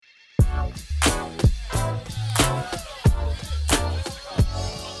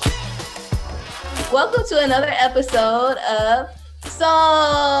Welcome to another episode of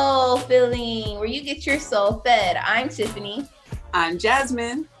Soul Filling, where you get your soul fed. I'm Tiffany. I'm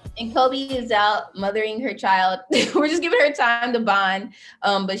Jasmine. And Kobe is out mothering her child. We're just giving her time to bond,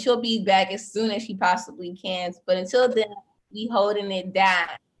 but she'll be back as soon as she possibly can. But until then, we holding it down.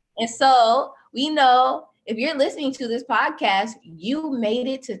 And so we know if you're listening to this podcast, you made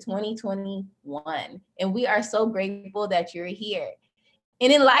it to 2021. And we are so grateful that you're here.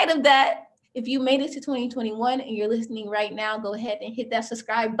 And in light of that, if you made it to 2021 and you're listening right now, go ahead and hit that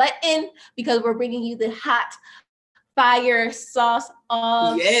subscribe button because we're bringing you the hot fire sauce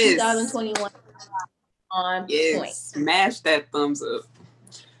of 2021 on point. Smash that thumbs up.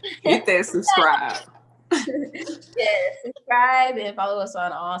 Hit that subscribe. Yes, subscribe and follow us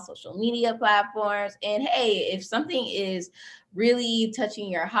on all social media platforms. And hey, if something is really touching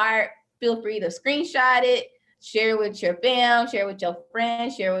your heart, feel free to screenshot it. Share with your fam, share with your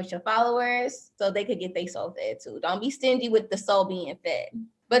friends, share with your followers so they could get their soul fed too. Don't be stingy with the soul being fed.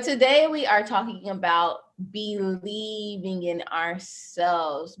 But today we are talking about believing in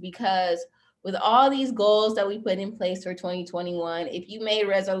ourselves because with all these goals that we put in place for 2021, if you made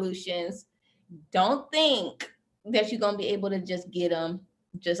resolutions, don't think that you're going to be able to just get them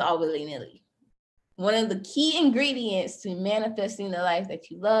just all willy-nilly. One of the key ingredients to manifesting the life that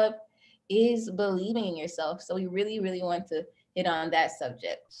you love is believing in yourself. So we really, really want to hit on that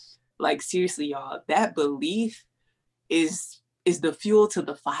subject. Like seriously, y'all, that belief is the fuel to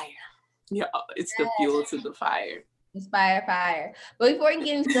the fire. Yeah, it's the fuel to the fire. Inspire fire. But before we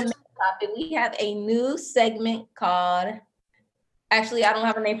get into the main topic, we have a new segment called, actually, I don't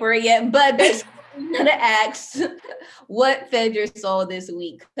have a name for it yet, but basically I'm gonna ask what fed your soul this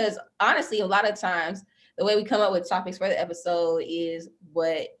week? Because honestly, a lot of times the way we come up with topics for the episode is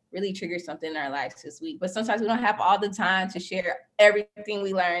what really triggers something in our lives this week. But sometimes we don't have all the time to share everything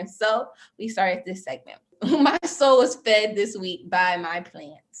we learned. So we started this segment. My soul was fed this week by my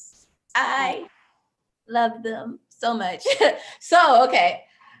plants. I love them so much.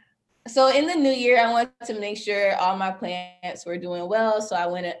 So in the new year, I wanted to make sure all my plants were doing well. So I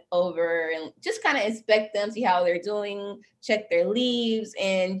went over and just kind of inspect them, see how they're doing, check their leaves,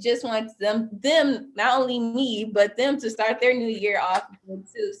 and just want them, not only me, but them to start their new year off good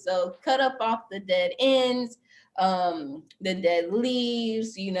too. So cut up off the dead ends, the dead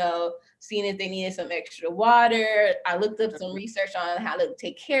leaves, seeing if they needed some extra water. I looked up some research on how to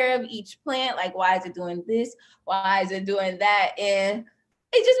take care of each plant. Like, why is it doing this? Why is it doing that? And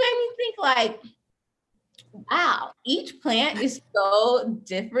it just made me think like, wow, each plant is so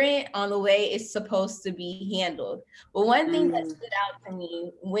different on the way it's supposed to be handled. But one thing that stood out to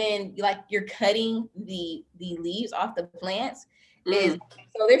me when like you're cutting the leaves off the plants is,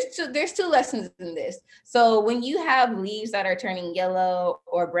 so there's two lessons in this. So when you have leaves that are turning yellow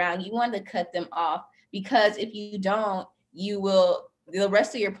or brown, you want to cut them off because if you don't, the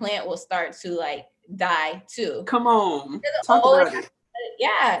rest of your plant will start to like die too. Come on. Talk about it.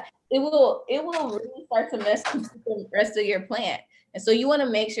 Yeah, it will really start to mess with the rest of your plant. And so you want to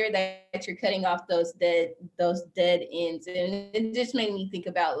make sure that you're cutting off those dead ends. And it just made me think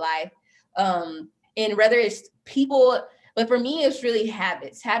about life. And whether it's people, but for me, it's really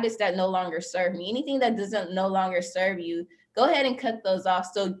habits that no longer serve me. Anything that doesn't no longer serve you, go ahead and cut those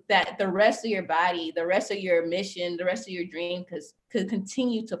off so that the rest of your body, the rest of your mission, the rest of your dream could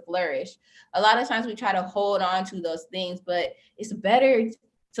continue to flourish. A lot of times we try to hold on to those things, but it's better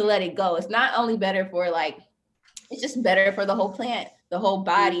to let it go. It's not only better for it's just better for the whole plant, the whole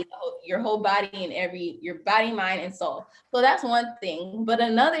body, your whole body and your body, mind, and soul. So that's one thing. But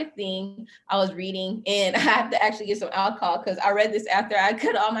another thing I was reading, and I have to actually get some alcohol because I read this after I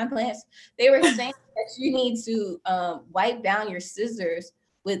cut all my plants. They were saying that you need to wipe down your scissors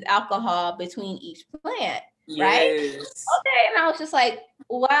with alcohol between each plant, right? Yes. Okay, and I was just like,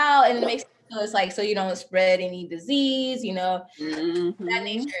 wow, and it makes it's like so you don't spread any disease, that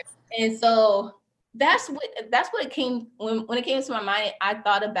nature. And so that's what it came when it came to my mind. I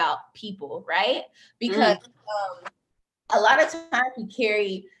thought about people, right? Because a lot of times we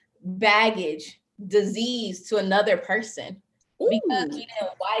carry baggage, disease to another person because we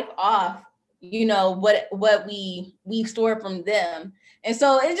didn't wipe off, what we store from them. And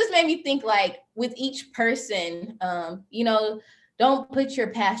so it just made me think like with each person, don't put your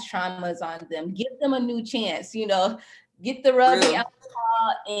past traumas on them. Give them a new chance, get the rubbing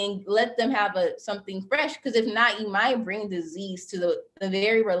alcohol and let them have something fresh. Because if not, you might bring disease to the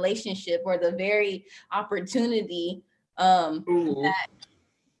very relationship or the very opportunity that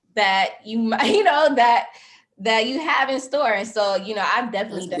you might, that you have in store. And so, you know, I've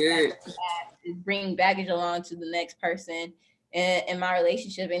definitely That's done good. that, bring baggage along to the next person in my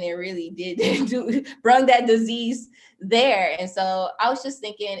relationship, and it really did bring that disease there. And so I was just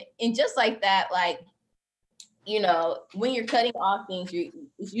thinking, and just like that, like, you know, when you're cutting off things,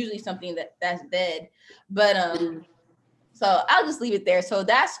 it's usually something that's dead. But so I'll just leave it there. So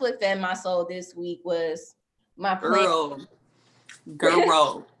that's what fed my soul this week was my plan.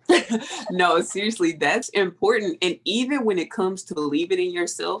 Girl. No, seriously, that's important. And even when it comes to believing in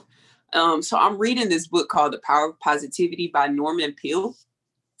yourself, so I'm reading this book called The Power of Positivity by Norman Peale.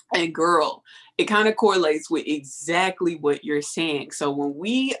 And girl, it kind of correlates with exactly what you're saying. So when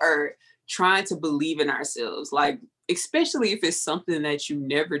we are trying to believe in ourselves, like especially if it's something that you've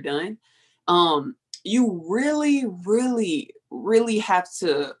never done, you really, really, really have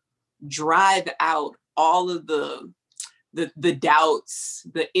to drive out all of the doubts,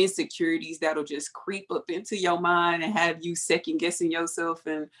 the insecurities that'll just creep up into your mind and have you second guessing yourself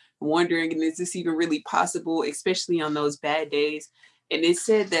and wondering, is this even really possible, especially on those bad days? And it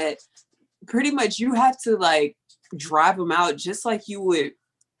said that pretty much you have to like drive them out just like you would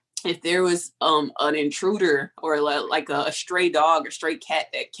if there was an intruder or like a stray dog or stray cat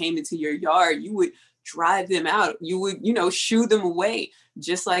that came into your yard. You would drive them out. You would, you know, shoo them away.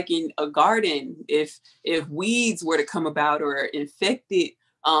 Just like in a garden, if weeds were to come about or infected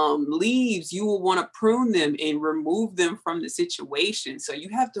leaves, you will want to prune them and remove them from the situation. So you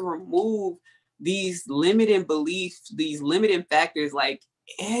have to remove these limiting beliefs, these limiting factors, like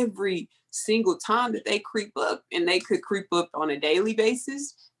every single time that they creep up. And they could creep up on a daily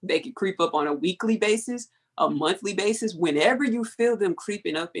basis, they could creep up on a weekly basis, a monthly basis. Whenever you feel them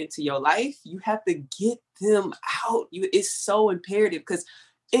creeping up into your life, you have to get them out. It's so imperative, because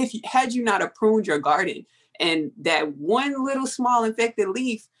had you not pruned your garden and that one little small infected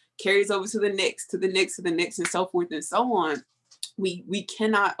leaf carries over to the next, to the next, to the next, and so forth and so on, we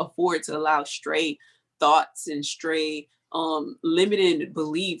cannot afford to allow stray thoughts and stray limiting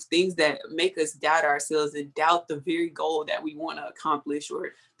beliefs, things that make us doubt ourselves and doubt the very goal that we want to accomplish,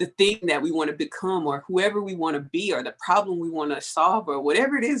 or the thing that we want to become, or whoever we want to be, or the problem we want to solve, or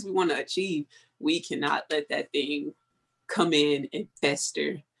whatever it is we want to achieve. We cannot let that thing come in and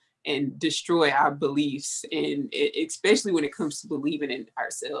fester and destroy our beliefs, and especially when it comes to believing in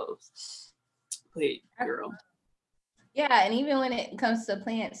ourselves. But girl. Yeah, and even when it comes to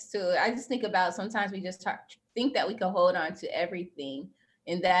plants too, I just think about sometimes we just think that we can hold on to everything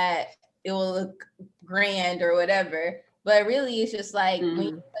and that it will look grand or whatever. But really, it's just like when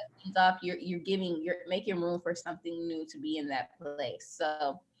you cut things off, you're making room for something new to be in that place.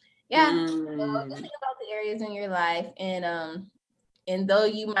 So yeah, so just think about the areas in your life, and though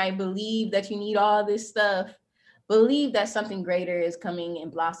you might believe that you need all this stuff, believe that something greater is coming and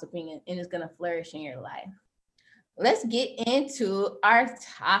blossoming and is going to flourish in your life. Let's get into our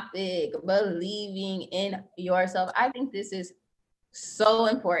topic, believing in yourself. I think this is so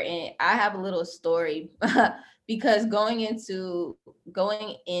important. I have a little story because going into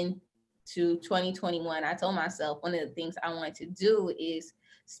 2021, I told myself one of the things I wanted to do is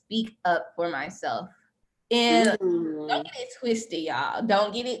speak up for myself. And don't get it twisted, y'all.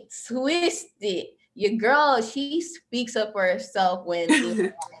 Don't get it twisted. Your girl, she speaks up for herself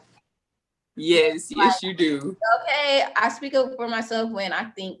when Yes, you do. okay, I speak up for myself when I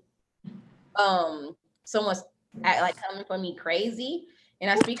think someone's like coming for me crazy,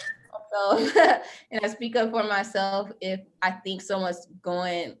 and I speak up for myself and I speak up for myself if I think someone's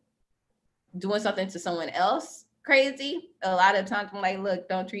doing something to someone else crazy. A lot of times I'm like, look,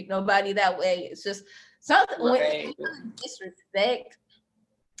 don't treat nobody that way. It's just something Right. when disrespect,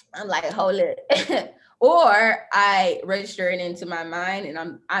 I'm like, hold it. Or I register it into my mind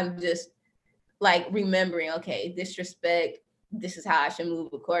and I'm just like remembering, okay, disrespect, this is how I should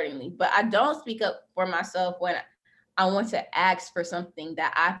move accordingly. But I don't speak up for myself when I want to ask for something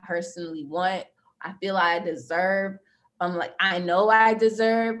that I personally want, I feel I deserve, like I know I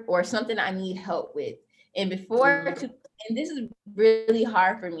deserve, or something I need help with. And and this is really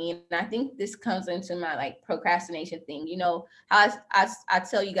hard for me, and I think this comes into my like procrastination thing. You know how I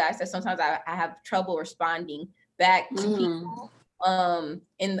tell you guys that sometimes I have trouble responding back to people, and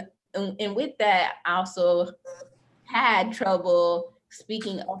with that, I also had trouble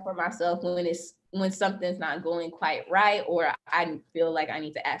speaking up for myself when something's not going quite right, or I feel like I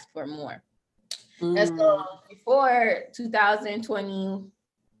need to ask for more. And so before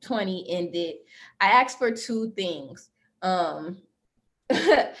 2020 ended, I asked for two things. And so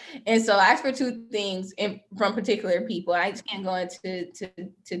I asked for two things from particular people. I just can't go into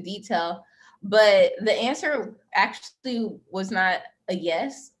to detail, but the answer actually was not a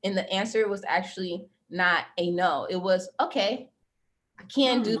yes, and the answer was actually not a no. It was, okay, I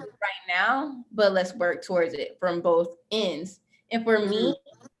can't do it right now, but let's work towards it from both ends. And for me,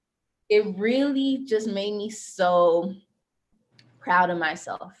 it really just made me so proud of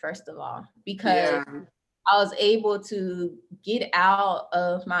myself, first of all, because I was able to get out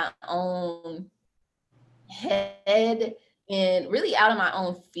of my own head and really out of my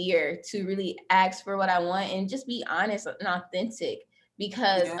own fear to really ask for what I want and just be honest and authentic,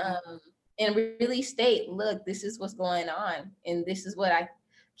 because and really state, look, this is what's going on and this is what I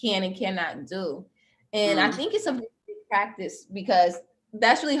can and cannot do. And I think it's a big practice, because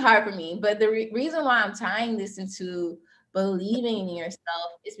that's really hard for me. But the reason why I'm tying this into believing in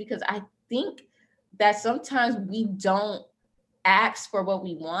yourself is because I think that sometimes we don't ask for what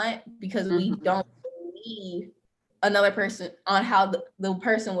we want because we don't believe another person on how the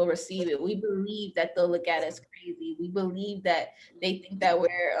person will receive it. We believe that they'll look at us crazy. We believe that they think that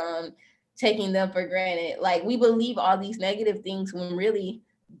we're taking them for granted. Like, we believe all these negative things when really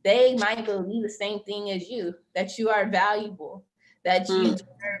they might believe the same thing as you, that you are valuable, that you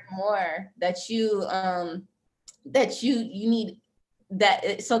deserve more, that you need, that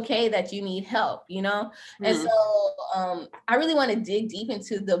it's okay that you need help, you know? And so I really want to dig deep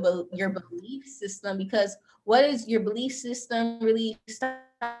into your belief system, because what is your belief system really stopping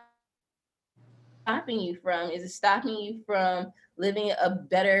you from? Is it stopping you from living a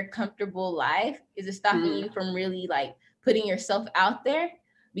better, comfortable life? Is it stopping you from really like putting yourself out there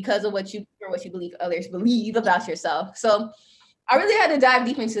because of what you believe others believe about yourself? So I really had to dive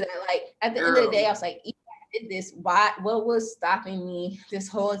deep into that. Like, at the end of the day, I was like, did this, what was stopping me this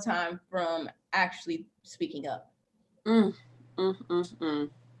whole time from actually speaking up?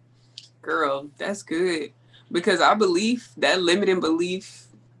 Girl, that's good, because our belief, that limiting belief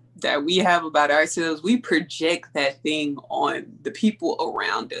that we have about ourselves, we project that thing on the people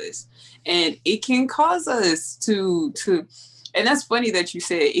around us, and it can cause us to and that's funny that you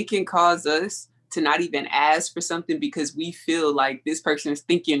said it can cause us to not even ask for something because we feel like this person is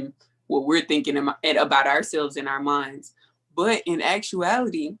thinking what we're thinking about ourselves in our minds. But in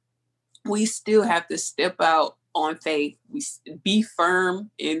actuality, we still have to step out on faith. We be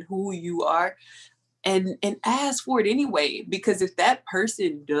firm in who you are and ask for it anyway. Because if that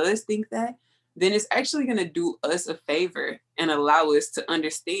person does think that, then it's actually going to do us a favor and allow us to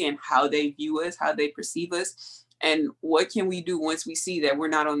understand how they view us, how they perceive us, and what can we do once we see that we're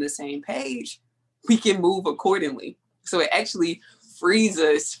not on the same page. We can move accordingly. So it actually frees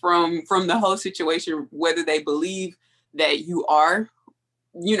us from the whole situation, whether they believe that you are,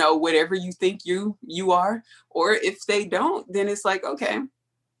 you know, whatever you think you are, or if they don't, then it's like, okay,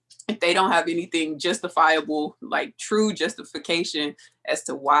 if they don't have anything justifiable, like true justification as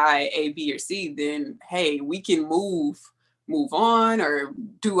to why A, B, or C, then hey, we can move on or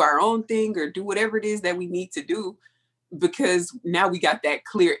do our own thing or do whatever it is that we need to do, because now we got that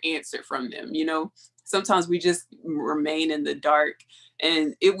clear answer from them. You know, sometimes we just remain in the dark,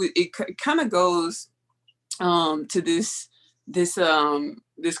 and it kind of goes to this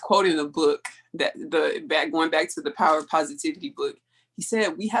quote in the book, that going back to the Power of Positivity book. He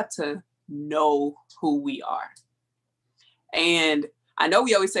said we have to know who we are. And I know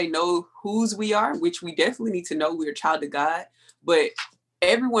we always say know whose we are, which we definitely need to know we're a child of God, but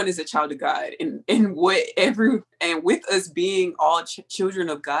everyone is a child of God. And with us being all children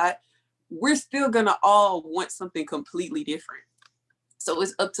of God, we're still gonna all want something completely different. So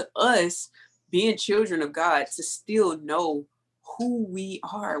it's up to us, being children of God, to still know who we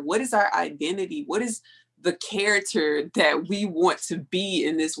are. What is our identity? What is the character that we want to be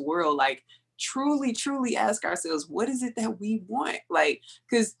in this world? Like, truly ask ourselves, what is it that we want? Like,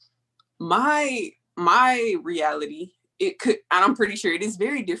 because my reality, it could, and I'm pretty sure it is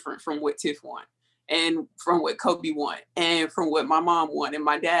very different from what Tiff want, and from what Kobe want, and from what my mom want, and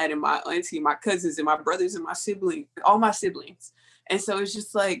my dad, and my auntie, my cousins, and my brothers, and my siblings, all my siblings. And so it's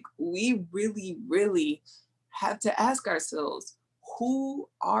just like, we really have to ask ourselves, who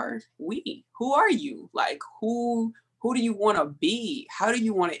are we? Who are you? Like, who do you want to be? How do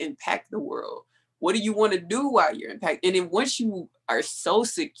you want to impact the world? What do you want to do while you're impacting? And then once you are so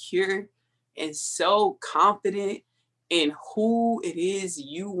secure and so confident in who it is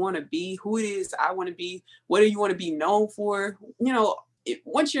you want to be, who it is I want to be, what do you want to be known for? You know,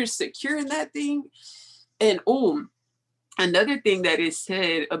 once you're secure in that thing, and another thing that is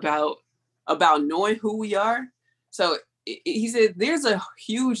said about knowing who we are. So he said there's a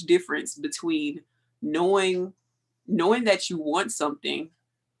huge difference between knowing that you want something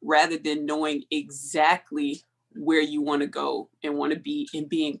rather than knowing exactly where you want to go and want to be, and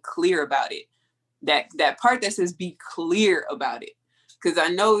being clear about it. That part that says be clear about it. Because I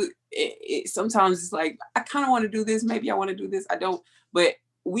know sometimes it's like, I kind of want to do this. Maybe I want to do this. I don't. But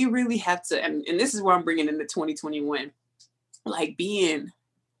we really have to, and this is where I'm bringing into 2021, like being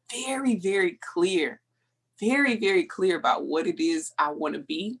very, very clear about what it is I want to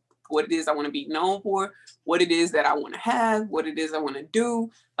be, what it is I want to be known for, what it is that I want to have, what it is I want to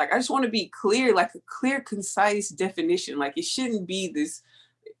do. Like, I just want to be clear, like a clear, concise definition. Like, it shouldn't be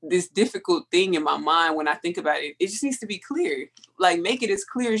this difficult thing in my mind when I think about it. It just needs to be clear. Like, make it as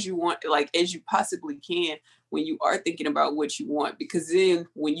clear as you want, like as you possibly can when you are thinking about what you want. Because then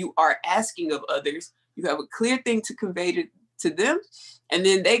when you are asking of others, you have a clear thing to convey to them. And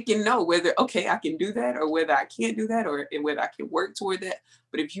then they can know whether, okay, I can do that, or whether I can't do that, or whether I can work toward that.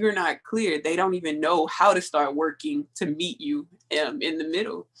 But if you're not clear, they don't even know how to start working to meet you in the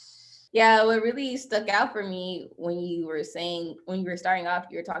middle. Yeah, what really stuck out for me when you were starting off,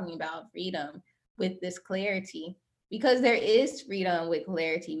 you were talking about freedom with this clarity, because there is freedom with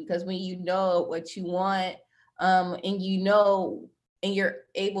clarity, because when you know what you want, and and you're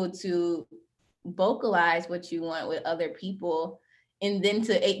able to vocalize what you want with other people, and then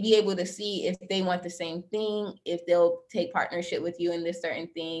to be able to see if they want the same thing, if they'll take partnership with you in this certain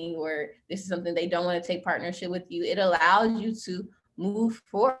thing, or this is something they don't want to take partnership with you, it allows you to move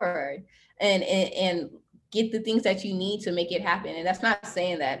forward and get the things that you need to make it happen. And that's not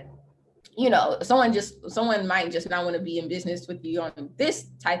saying that, someone might just not want to be in business with you on this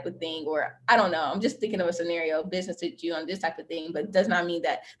type of thing, or I don't know, I'm just thinking of a scenario, business with you on this type of thing, but it does not mean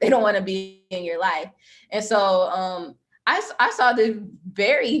that they don't want to be in your life. And so I saw this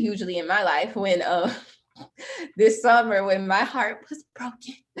very hugely in my life when this summer when my heart was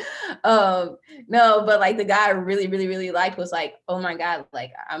broken. No, but like the guy I really, really, really liked was like, oh my God,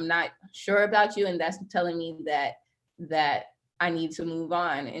 like I'm not sure about you. And that's telling me that I need to move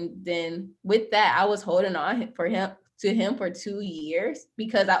on. And then with that, I was holding on to him for 2 years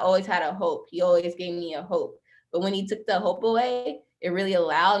because I always had a hope. He always gave me a hope. But when he took the hope away, it really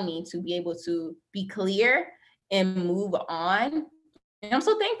allowed me to be able to be clear and move on. And I'm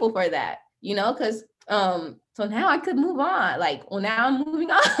so thankful for that, because so now I could move on. Like, well, now I'm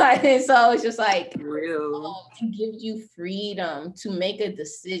moving on. And so it's just like, it gives you freedom to make a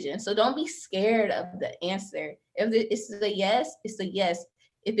decision. So don't be scared of the answer. If it's a yes, it's a yes.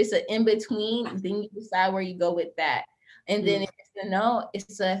 If it's an in between, then you decide where you go with that. And then if it's a no,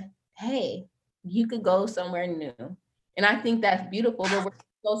 it's a, hey, you could go somewhere new. And I think that's beautiful, but we're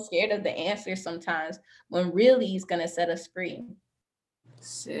so scared of the answer sometimes when really it's going to set us free.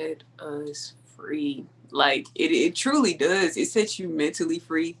 Set us free. Like it truly does. It sets you mentally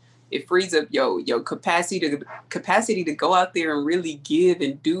free. It frees up your capacity to go out there and really give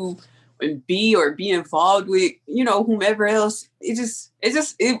and do and be involved with, whomever else.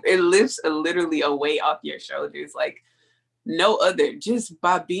 It lifts literally a weight off your shoulders like no other, just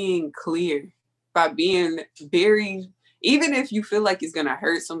by being clear, by being very, even if you feel like it's gonna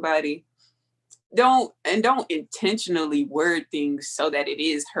hurt somebody, don't intentionally word things so that it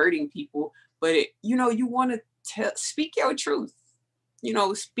is hurting people, but you want to speak your truth,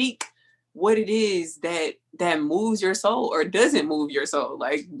 speak what it is that moves your soul or doesn't move your soul.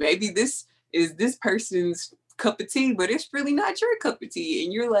 Like maybe this is this person's cup of tea, but it's really not your cup of tea.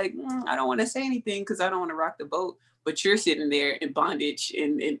 And you're like, I don't want to say anything because I don't want to rock the boat. But you're sitting there in bondage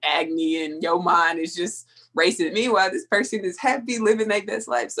and in agony and your mind is just racing. Meanwhile, this person is happy living their best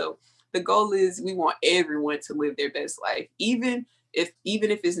life. So the goal is we want everyone to live their best life, even if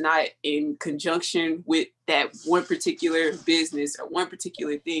it's not in conjunction with that one particular business or one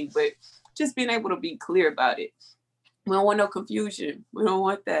particular thing, but just being able to be clear about it. We don't want no confusion. We don't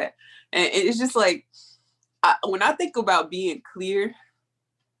want that. And it's just like, when I think about being clear,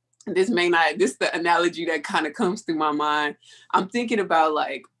 this is the analogy that kind of comes through my mind. I'm thinking about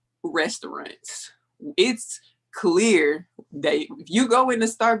like restaurants. It's clear that if you go into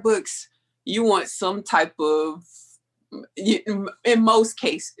Starbucks, you want some type of, in most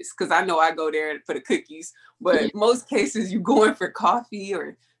cases, because I know I go there for the cookies, but most cases you going for coffee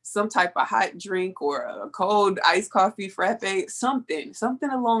or some type of hot drink or a cold iced coffee, frappe, something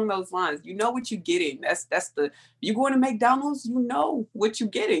along those lines. You know what you're getting. That's you going to McDonald's, you know what you're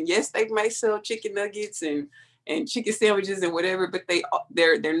getting. Yes, they might sell chicken nuggets and chicken sandwiches and whatever, but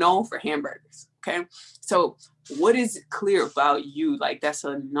they're known for hamburgers. Okay, so what is clear about you? Like that's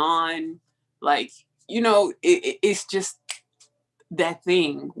a non, like, it's just that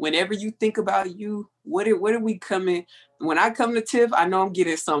thing. Whenever you think about you, what are we coming? When I come to TIFF, I know I'm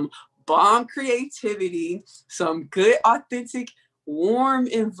getting some bomb creativity, some good, authentic, warm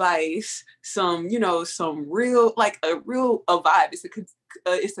advice, some real, like a vibe.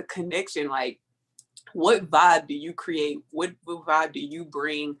 It's a connection. Like, what vibe do you create? What vibe do you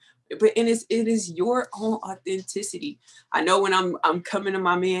bring but and it is your own authenticity. I know when I'm coming to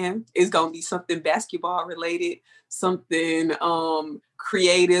my man, it's gonna be something basketball related, something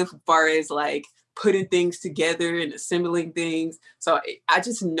creative as far as like putting things together and assembling things. So I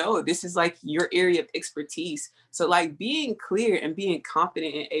just know this is like your area of expertise. So like being clear and being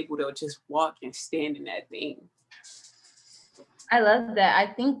confident and able to just walk and stand in that thing. I love that.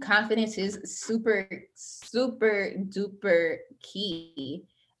 I think confidence is super, super duper key.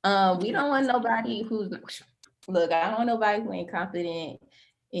 We don't want nobody who's, look, I don't want nobody who ain't confident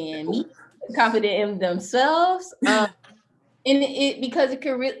in me, confident in themselves. And it because it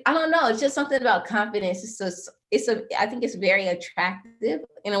could really, I don't know, it's just something about confidence. I think it's very attractive.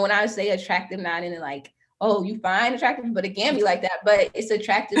 You know, when I say attractive, not in like, oh, you find attractive, but it can be like that. But it's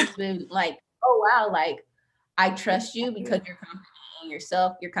attractive to like, oh wow, like I trust you because you're confident in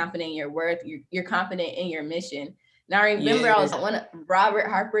yourself, you're confident in your worth, you're confident in your mission. Now I remember I was on one of Robert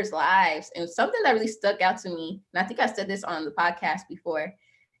Harper's lives, and something that really stuck out to me, and I think I said this on the podcast before,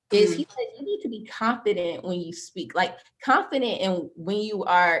 is he said you need to be confident when you speak, like confident in when you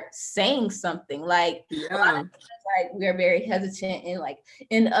are saying something. Like a lot of times, like we are very hesitant and like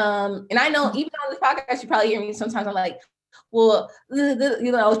and I know even on this podcast you probably hear me sometimes. I'm like, well,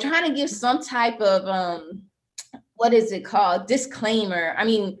 you know, trying to give some type of what is it called, disclaimer. I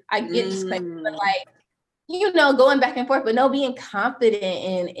mean, I get disclaimer, but like, you know, going back and forth, but no, being confident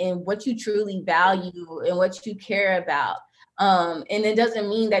in what you truly value and what you care about. And it doesn't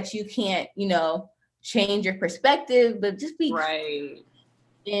mean that you can't, you know, change your perspective, but just be right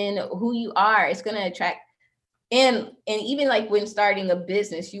in who you are. It's going to attract. And even like when starting a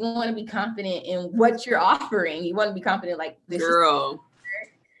business, you want to be confident in what you're offering. You want to be confident, like this girl.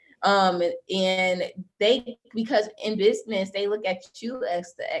 And because in business they look at you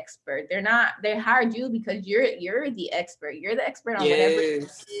as the expert. They hired you because you're the expert. You're the expert on whatever it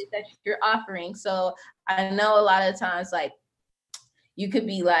is that you're offering. So I know a lot of times like you could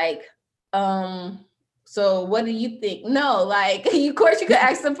be like, so what do you think? No, like of course you could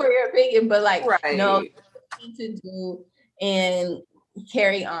ask them for your opinion, but like no, you need to do and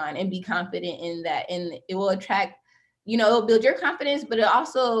carry on and be confident in that, and it will attract, you know, it'll build your confidence, but it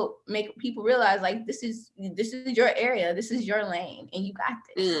also make people realize like this is your area, this is your lane, and you got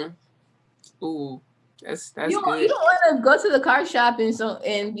this. Ooh, that's good. You don't want to go to the car shop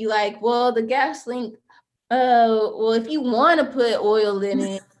and be like, well, the gas link, well, if you want to put oil in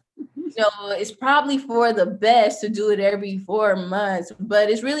it, you know, it's probably for the best to do it every 4 months, but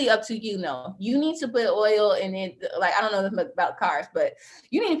it's really up to you. No, you need to put oil in it. Like, I don't know about cars, but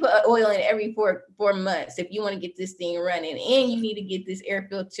you need to put oil in every 4 months if you want to get this thing running, and you need to get this air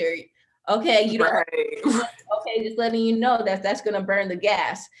filter. Okay, you don't. Okay, just letting you know that's going to burn the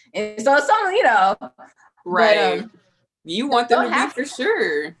gas, and so some, you know, right. But, you want them to be for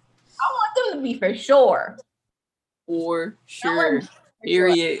sure. I want them to be for sure. For sure.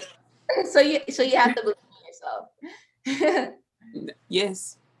 Period. So you have to believe in yourself.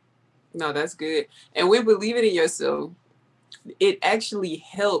 Yes. No, that's good. And with believing in yourself, it actually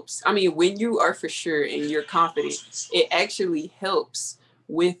helps. I mean, when you are for sure and you're confident, it actually helps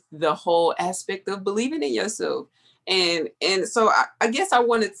with the whole aspect of believing in yourself. And so I guess I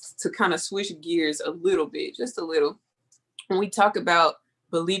wanted to kind of switch gears a little bit, just a little. When we talk about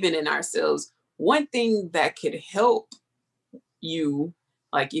believing in ourselves, one thing that could help you,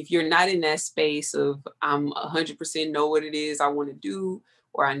 like if you're not in that space of I'm 100% know what it is I want to do,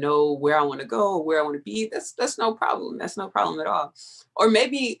 or I know where I want to go, or where I want to be, that's no problem. That's no problem at all. Or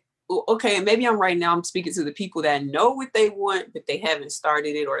maybe, okay, maybe I'm right now, I'm speaking to the people that know what they want, but they haven't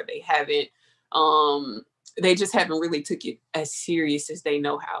started it, or they just haven't really took it as serious as they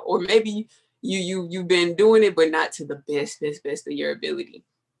know how. Or maybe you've been doing it, but not to the best of your ability.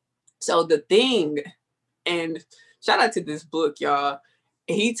 So the thing, and shout out to this book, y'all.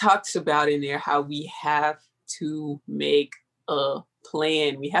 He talks about in there how we have to make a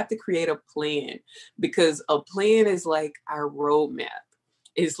plan. We have to create a plan, because a plan is like our roadmap.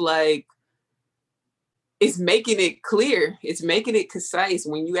 It's like, it's making it clear. It's making it concise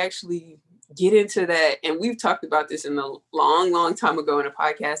when you actually get into that. And we've talked about this in a long time ago in a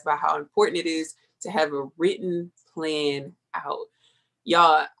podcast about how important it is to have a written plan out.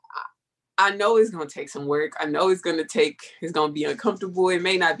 Y'all, I know it's going to take some work. I know it's going to be uncomfortable. It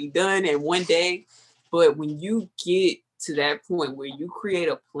may not be done in one day, but when you get to that point where you create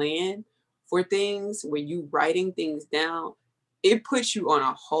a plan for things, where you writing things down, it puts you on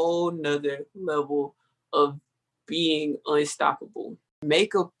a whole nother level of being unstoppable.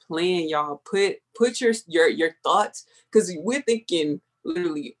 Make a plan, y'all. Put your thoughts, because we're thinking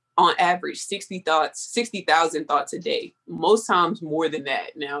literally on average 60,000 thoughts a day. Most times more than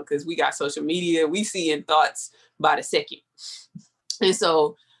that now, because we got social media, we see in thoughts by the second. And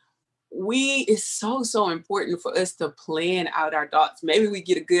so it's so important for us to plan out our thoughts. Maybe we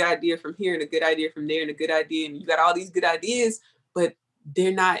get a good idea from here and a good idea from there and a good idea, and you got all these good ideas, but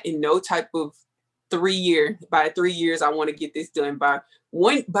they're not in no type of by 3 years, I want to get this done. By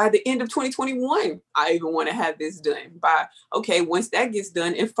the end of 2021, I even want to have this done. Once that gets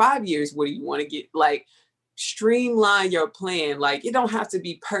done in 5 years, what do you want to get? Like, streamline your plan. Like, it don't have to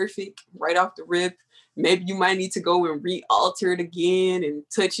be perfect right off the rip. Maybe you might need to go and re-alter it again and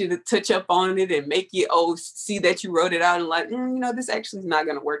touch up on it and make it, see that you wrote it out and like, this actually is not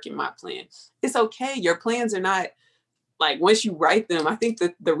going to work in my plan. It's okay. Your plans are not, like, once you write them, I think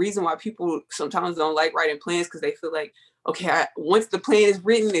that the reason why people sometimes don't like writing plans, because they feel like, okay, once the plan is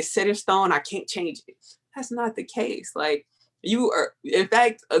written, it's set in stone, I can't change it. That's not the case. Like, you are, in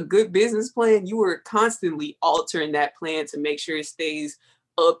fact, a good business plan, you are constantly altering that plan to make sure it stays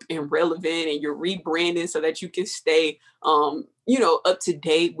up and relevant, and you're rebranding so that you can stay up to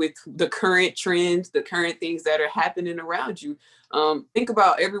date with the current trends, the current things that are happening around you. Think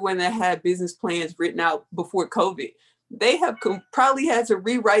about everyone that had business plans written out before COVID. They have probably had to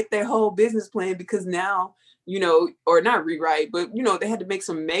rewrite their whole business plan, because now, or not rewrite, but, they had to make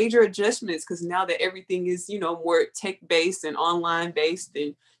some major adjustments, because now that everything is, more tech-based and online-based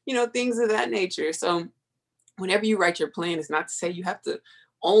and, things of that nature. So whenever you write your plan, it's not to say you have to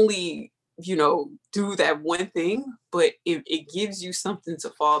only, do that one thing, but it gives you something to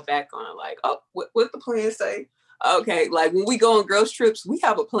fall back on. Like, what the plan say? Okay, like when we go on girls trips, we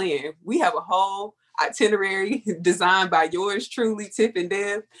have a plan. We have a whole itinerary designed by yours truly, Tiff and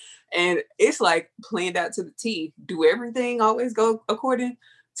Deb. And it's like planned out to the T. Do everything always go according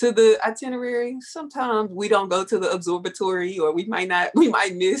to the itinerary? Sometimes we don't go to the observatory, or we might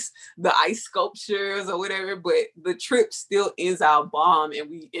miss the ice sculptures or whatever, but the trip still ends out bomb, and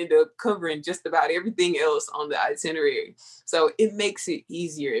we end up covering just about everything else on the itinerary. So it makes it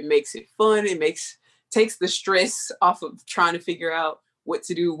easier. It makes it fun. Takes the stress off of trying to figure out what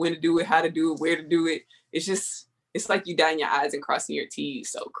to do, when to do it, how to do it, where to do it. It's like you dotting your I's and crossing your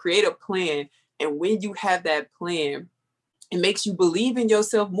T's. So create a plan. And when you have that plan, it makes you believe in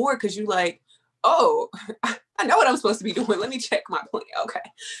yourself more, because you're like, I know what I'm supposed to be doing. Let me check my plan. Okay.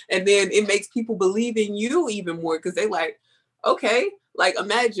 And then it makes people believe in you even more, because they like, okay, like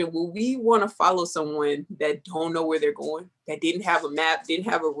imagine, will we want to follow someone that don't know where they're going, that didn't have a map, didn't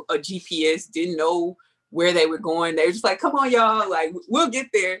have a GPS, didn't know where they were going? They're just like, come on, y'all, like, we'll get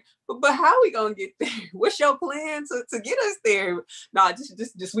there. But how are we gonna get there? What's your plan to get us there? Nah,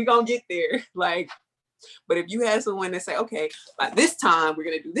 just we gonna get there. Like, but if you had someone that say, okay, by this time we're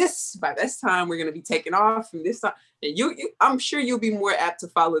gonna do this, by this time we're gonna be taking off from this time, and I'm sure you'll be more apt to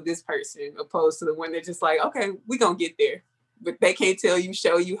follow this person, opposed to the one that's just like, okay, we gonna get there, but they can't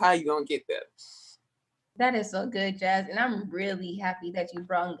show you how you gonna get there. That is so good, Jazz. And I'm really happy that you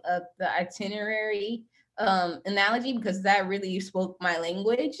brought up the itinerary analogy, because that really spoke my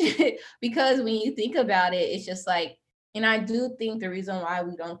language. Because when you think about it, it's just like, and I do think the reason why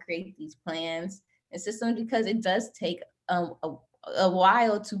we don't create these plans and systems, because it does take a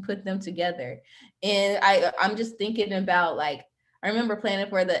while to put them together. And I'm just thinking about, like, I remember planning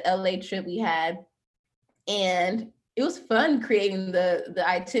for the LA trip we had, and it was fun creating the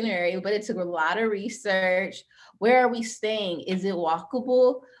itinerary, but it took a lot of research. Where are we staying? Is it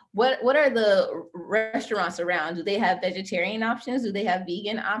walkable? What are the restaurants around? Do they have vegetarian options? Do they have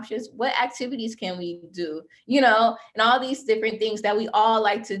vegan options? What activities can we do? And all these different things that we all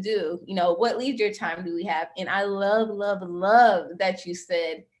like to do. What leisure time do we have? And I love, love, love that you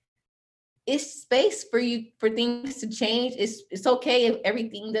said it's space for things to change. It's okay if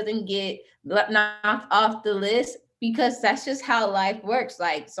everything doesn't get knocked off the list, because that's just how life works.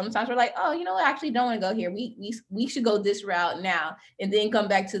 Like, sometimes we're like, I actually don't want to go here. We should go this route now, and then come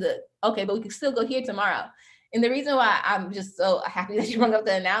back to okay, but we can still go here tomorrow. And the reason why I'm just so happy that you brought up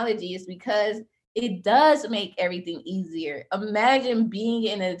the analogy is because it does make everything easier. Imagine being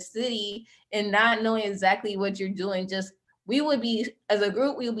in a city and not knowing exactly what you're doing. As a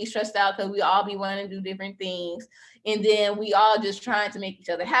group, we would be stressed out, because we all be wanting to do different things. And then we all just trying to make each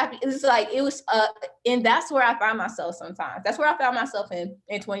other happy. It's like, and that's where I find myself sometimes. That's where I found myself in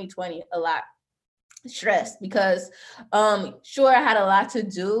 2020 a lot. Stressed, because sure, I had a lot to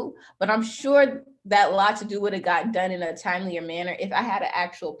do, but I'm sure that lot to do would have got done in a timelier manner if I had an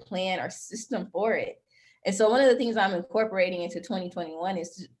actual plan or system for it. And so one of the things I'm incorporating into 2021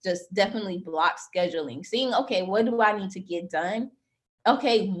 is just definitely block scheduling, seeing, okay, what do I need to get done?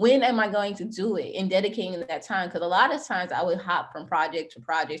 okay, when am I going to do it, and dedicating that time? Because a lot of times I would hop from project to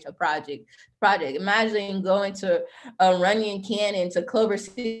project to project. Imagine going to Runyon Canyon to Clover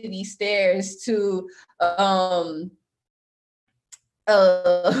City Stairs to what's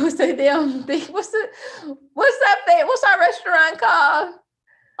that damn thing? What's our restaurant called?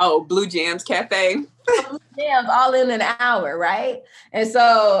 Oh, Blue Jams Cafe. Blue Jams, all in an hour, right? And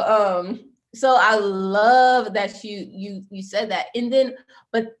so so I love that you said that. And then,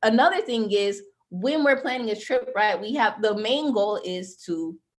 but another thing is, when we're planning a trip, right, we have, the main goal is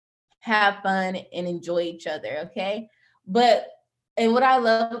to have fun and enjoy each other, okay? But, and what I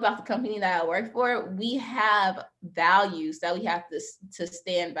love about the company that I work for, we have values that we have to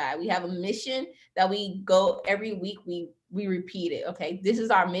stand by. We have a mission that we go every week, we repeat it, okay? This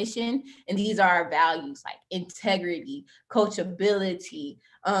is our mission, and these are our values, like integrity, coachability,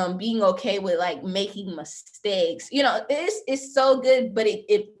 being okay with like making mistakes. You know, it's so good, but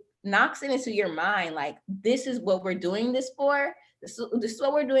it knocks it into your mind, like, this is what we're doing this for. This is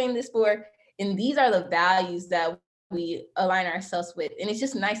what we're doing this for. And these are the values that we align ourselves with. And it's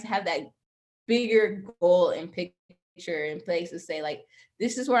just nice to have that bigger goal and picture in place to say, like,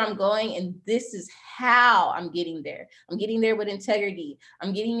 this is where I'm going, and this is how I'm getting there. I'm getting there with integrity.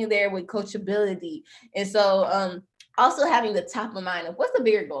 I'm getting there with coachability. And so also having the top of mind of what's the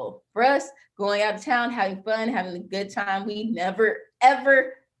bigger goal for us, going out of town, having fun, having a good time. We never,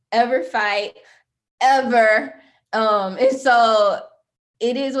 ever fight, ever. And so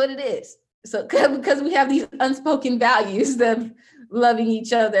it is what it is. So because we have these unspoken values of loving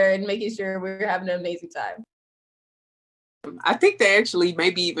each other and making sure we're having an amazing time. I think they actually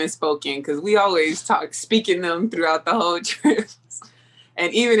maybe even spoken, because we always speaking them throughout the whole trip.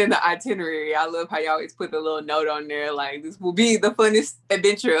 And even in the itinerary, I love how you always put the little note on there, like, this will be the funnest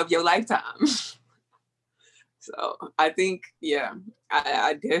adventure of your lifetime. So I think, yeah,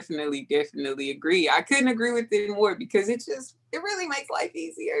 I definitely agree. I couldn't agree with it more, because it really makes life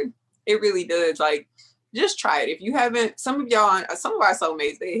easier. It really does. Like, just try it. If you haven't, some of our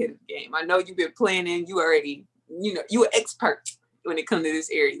soulmates, they hit the game. I know you've been planning. You already, you're an expert when it comes to this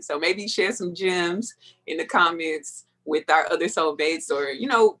area. So maybe share some gems in the comments with our other soulmates, or,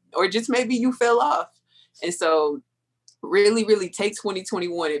 or just maybe you fell off. And so really take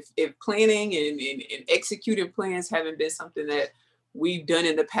 2021. If planning and executing plans haven't been something that we've done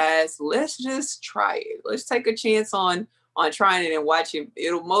in the past, let's just try it. Let's take a chance on trying it and watching.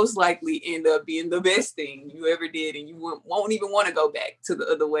 It'll most likely end up being the best thing you ever did, and you won't even want to go back to the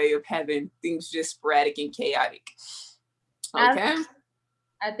other way of having things just sporadic and chaotic. Okay.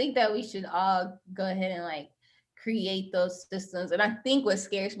 I think that we should all go ahead and like create those systems. And I think what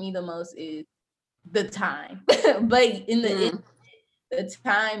scares me the most is the time. But in the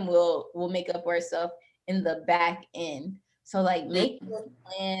time will make up for itself in the back end. So like make those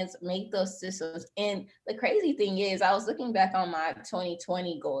plans, make those systems. And the crazy thing is, I was looking back on my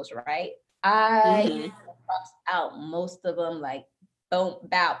 2020 goals, right? I crossed out most of them, like bow.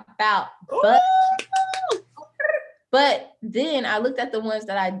 But then I looked at the ones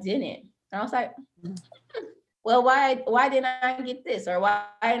that I didn't, and I was like, well, why didn't I get this, or why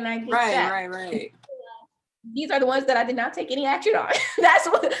didn't I get that? Right. These are the ones that I did not take any action on. That's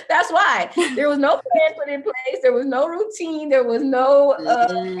why. There was no plan put in place. There was no routine. There was no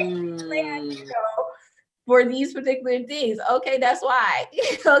plan, for these particular things. Okay, that's why.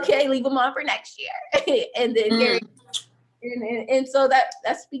 Okay, leave them on for next year, and then and so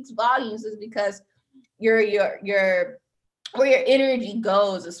that speaks volumes, is because your where your energy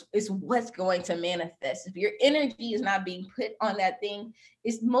goes is what's going to manifest. If your energy is not being put on that thing,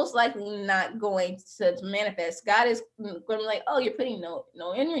 it's most likely not going to manifest. God is going to be like, oh, you're putting no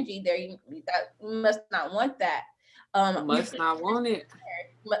energy there. You must not want that. Must not want it.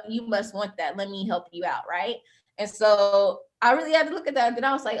 You must want that. Let me help you out, right? And so I really had to look at that. Then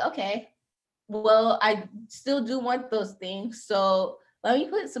I was like, okay, well, I still do want those things. So let me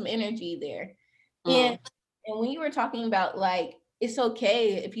put some energy there. And when you were talking about like, it's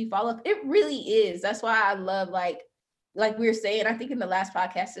okay if you follow, it really is. That's why I love like we were saying, I think in the last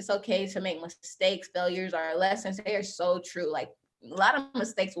podcast, it's okay to make mistakes. Failures are lessons. They are so true. Like a lot of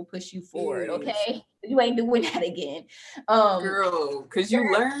mistakes will push you forward. Okay. You ain't doing that again. Girl, because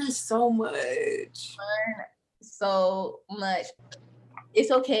you learn so much. It's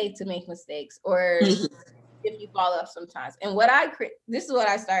okay to make mistakes, or if you fall off sometimes. And this is what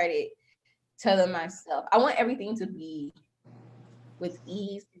I started telling myself. I want everything to be with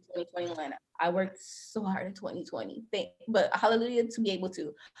ease in 2021. I worked so hard in 2020, but hallelujah to be able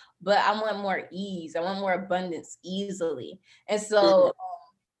to. But I want more ease. I want more abundance easily. And so,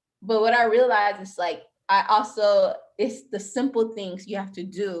 but what I realized is like, it's the simple things you have to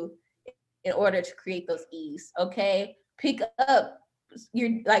do in order to create those ease. Okay. Pick up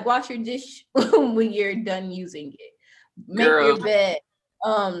wash your dish when you're done using it. Make Girl. your bed.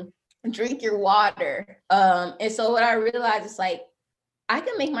 Drink your water. And so what I realized is like, I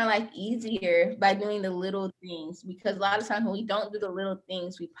can make my life easier by doing the little things, because a lot of times when we don't do the little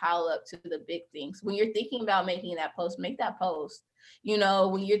things, we pile up to the big things. When you're thinking about making that post, make that post. You know,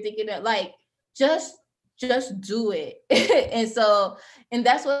 when you're thinking of like, just do it. And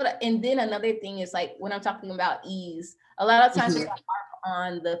that's what, and then another thing is like, when I'm talking about ease, a lot of times we harp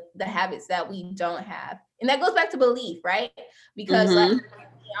on the habits that we don't have. And that goes back to belief, right? Because like,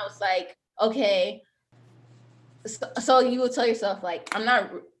 I was like, okay, so you will tell yourself like,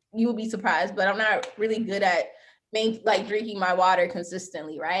 you will be surprised, but I'm not really good at drinking my water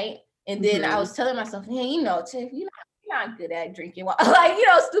consistently, right? And then I was telling myself, hey, Tiff, you're not good at drinking water, like,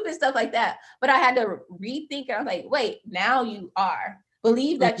 stupid stuff like that. But I had to rethink, and I was like, wait, now you are.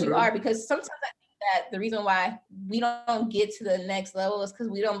 Believe that you are, because sometimes I think that the reason why we don't get to the next level is because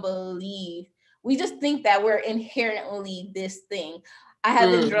we don't believe. We just think that we're inherently this thing. I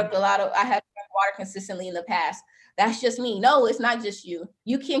have drunk water consistently in the past. That's just me. No, it's not just you.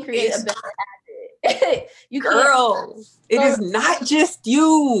 You can create a better habit. It is not just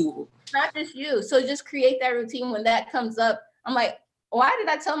you. Not just you. So just create that routine. When that comes up, I'm like, why did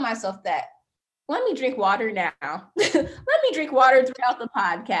I tell myself that? Let me drink water now. Let me drink water throughout the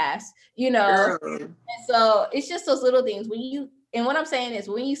podcast, And so it's just those little things. And what I'm saying is,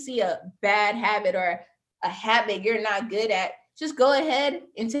 when you see a bad habit or a habit you're not good at, just go ahead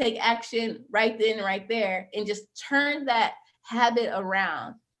and take action right then and right there, and just turn that habit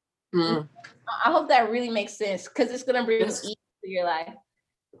around. I hope that really makes sense, because it's going to bring ease to your life.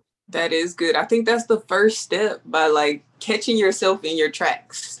 That is good. I think that's the first step, by like catching yourself in your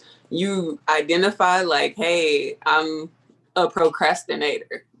tracks. You identify like, hey, I'm a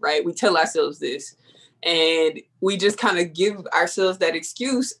procrastinator, right? We tell ourselves this, and we just kind of give ourselves that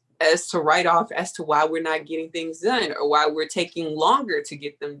excuse as to write off as to why we're not getting things done, or why we're taking longer to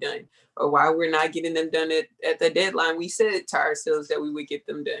get them done, or why we're not getting them done at the deadline we said to ourselves that we would get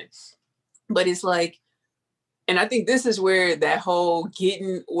them done. But it's like, and I think this is where that whole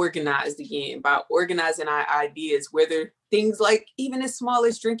getting organized again, by organizing our ideas, whether things like even as small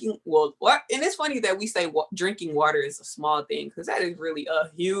as drinking, and it's funny that we say drinking water is a small thing, because that is really a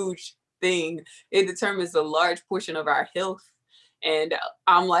huge thing. It determines a large portion of our health. And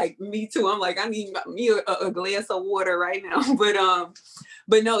I'm like, me too. I'm like, I need me a glass of water right now.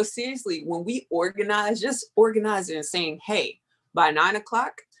 But no, seriously, when we organize, just organizing and saying, hey, by 9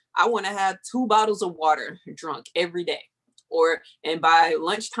 o'clock, I want to have 2 bottles of water drunk every day. And by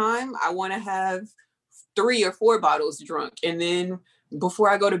lunchtime, I want to have 3 or 4 bottles drunk. And then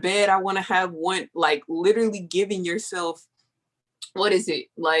before I go to bed, I want to have one, like literally giving yourself, what is it?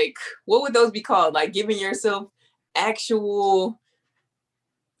 Like, what would those be called? Like giving yourself actual,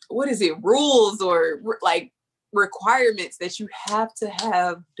 what is it, rules or like requirements that you have to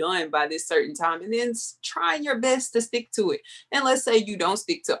have done by this certain time, and then trying your best to stick to it. And let's say you don't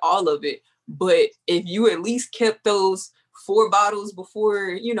stick to all of it, but if you at least kept those 4 bottles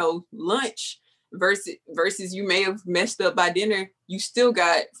before, lunch, versus you may have messed up by dinner, you still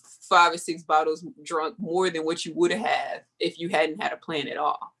got 5 or 6 bottles drunk more than what you would have if you hadn't had a plan at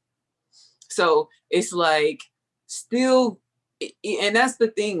all. So it's like, still, and that's the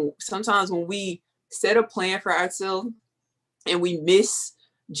thing. Sometimes when we set a plan for ourselves and we miss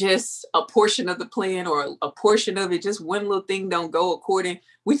just a portion of the plan, or a portion of it, just one little thing don't go according,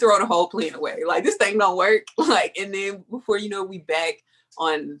 we throw the whole plan away. Like, this thing don't work. Like, and then before you know, we back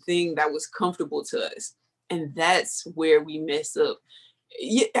on the thing that was comfortable to us. And that's where we mess up.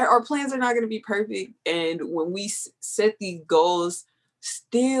 Our plans are not going to be perfect. And when we set these goals,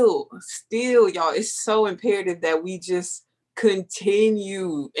 still, y'all, it's so imperative that we just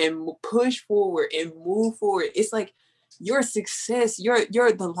continue and push forward and move forward. It's like your success,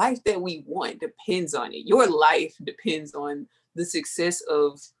 the life that we want depends on it. Your life depends on the success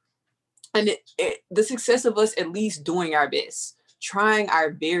of, and the success of us at least doing our best, trying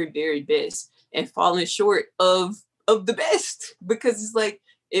our very, very best, and falling short of the best. Because it's like,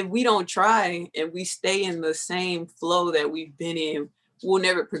 if we don't try and we stay in the same flow that we've been in, we'll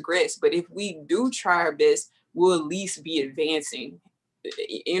never progress. But if we do try our best, we'll at least be advancing.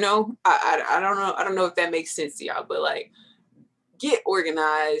 I don't know if that makes sense to y'all, but like, get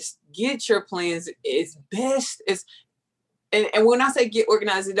organized, get your plans as best as, and when I say get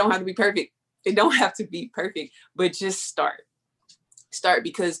organized, it don't have to be perfect. It don't have to be perfect, but just start,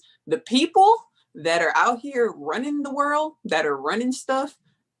 because the people that are out here running the world, that are running stuff,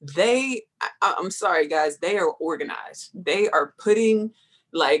 I'm sorry guys, they are organized. They are putting,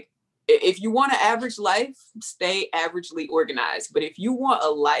 like, if you want an average life, stay averagely organized. But if you want a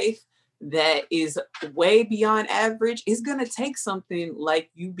life that is way beyond average, it's going to take something like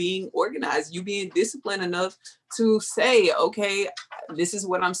you being organized, you being disciplined enough to say, okay, this is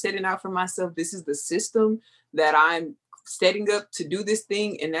what I'm setting out for myself. This is the system that I'm setting up to do this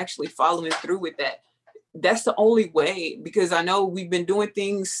thing, and actually following through with that. That's the only way, because I know we've been doing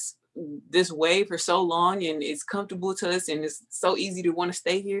things this way for so long and it's comfortable to us and it's so easy to want to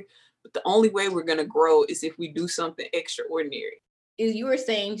stay here. But the only way we're going to grow is if we do something extraordinary. Is you were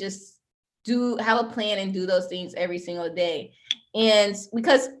saying just have a plan and do those things every single day. And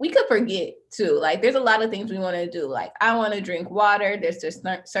because we could forget too, like there's a lot of things we want to do. Like I want to drink water. There's just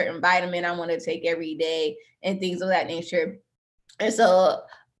certain vitamin I want to take every day and things of that nature. And so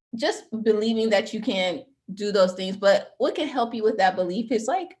just believing that you can do those things, but what can help you with that belief is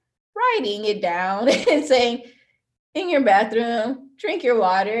like writing it down and saying in your bathroom, drink your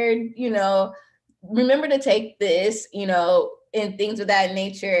water, remember to take this, and things of that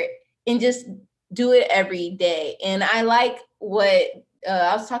nature, and just do it every day. And I like what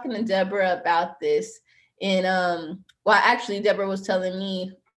I was talking to Deborah about this. And actually Deborah was telling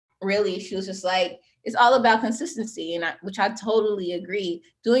me, really, she was just like, it's all about consistency, and which I totally agree.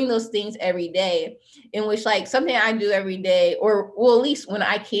 Doing those things every day, in which like something I do every day, or well, at least when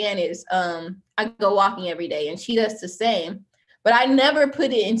I can, is I go walking every day, and she does the same. But I never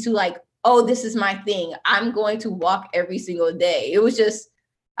put it into like, oh, this is my thing, I'm going to walk every single day. It was just,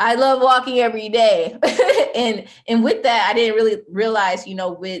 I love walking every day. and with that, I didn't really realize,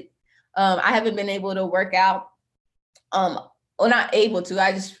 with I haven't been able to work out. Well, not able to.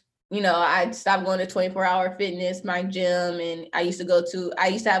 I just, I stopped going to 24-hour fitness, my gym. And I used to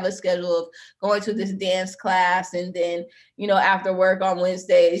have a schedule of going to this dance class. And then, after work on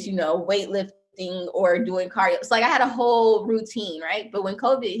Wednesdays, weightlifting or doing cardio. It's like I had a whole routine, right? But when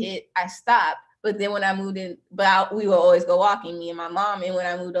COVID hit, I stopped. But then when I moved in, we would always go walking, me and my mom. And when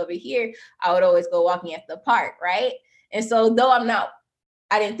I moved over here, I would always go walking at the park, right? And so though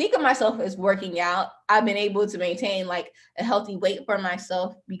I didn't think of myself as working out, I've been able to maintain like a healthy weight for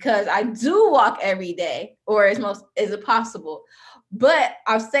myself because I do walk every day, or as possible. But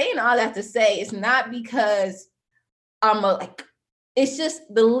I'm saying all that to say it's not because it's just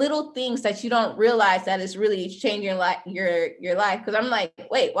the little things that you don't realize that it's really changing your life. Because I'm like,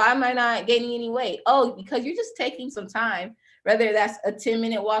 wait, why am I not gaining any weight? Oh, because you're just taking some time, whether that's a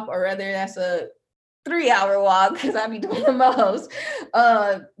 10-minute walk or whether that's a 3-hour walk, because I be doing the most.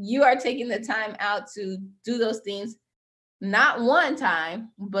 You are taking the time out to do those things, not one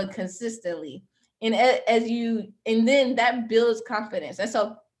time, but consistently. And and then that builds confidence. And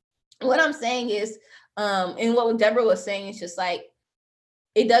so what I'm saying is, and what Deborah was saying is just like,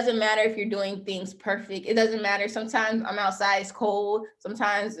 it doesn't matter if you're doing things perfect. It doesn't matter. Sometimes I'm outside, it's cold.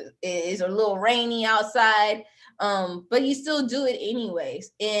 Sometimes it's a little rainy outside, but you still do it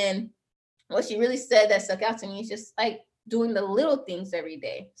anyways. And what she really said that stuck out to me is just like doing the little things every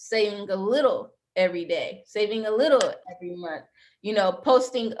day, saving a little every day, saving a little every month,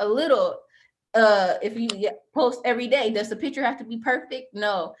 posting a little. If you post every day, does the picture have to be perfect?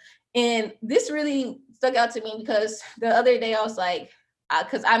 No. And this really stuck out to me because the other day I was like,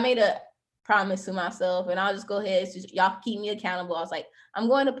 because I made a promise to myself, and I'll just go ahead, y'all keep me accountable. I was like, I'm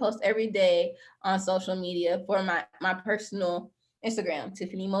going to post every day on social media for my personal Instagram,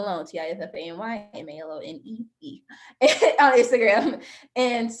 Tiffany Malone, TIFFANYMALONEE on Instagram.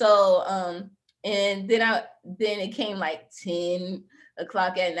 And so and then it came like 10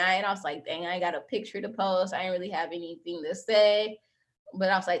 o'clock at night. I was like, dang, I got a picture to post. I didn't really have anything to say. But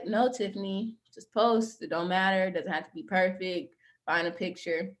I was like, no, Tiffany, just post. It don't matter. It doesn't have to be perfect. Find a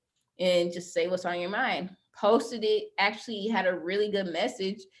picture and just say what's on your mind. Posted it, actually had a really good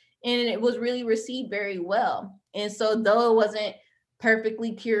message, and it was really received very well. And so though it wasn't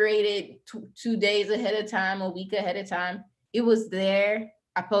perfectly curated 2 days ahead of time, a week ahead of time, it was there.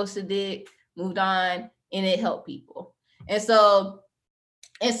 I posted it, moved on, and it helped people. And so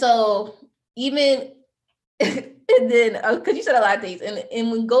even and then because you said a lot of things,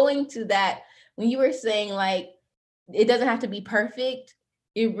 and when going to that, when you were saying like it doesn't have to be perfect,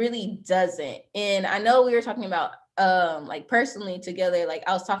 it really doesn't. And I know we were talking about like personally together, like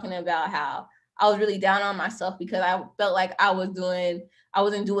I was talking about how I was really down on myself because I felt like I wasn't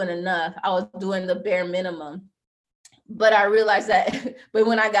doing enough. I was doing the bare minimum. But I realized that, but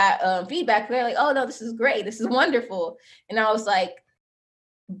when I got feedback, they're like, oh no, this is great. This is wonderful. And I was like,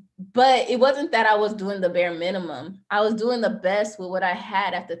 but it wasn't that I was doing the bare minimum. I was doing the best with what I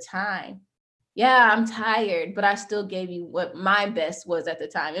had at the time. yeah, I'm tired, but I still gave you what my best was at the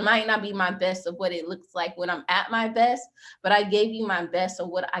time. It might not be my best of what it looks like when I'm at my best, but I gave you my best of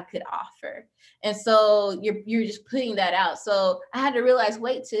what I could offer. And so you're just putting that out. So I had to realize,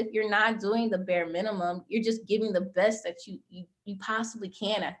 wait, Tiff, you're not doing the bare minimum. You're just giving the best that you possibly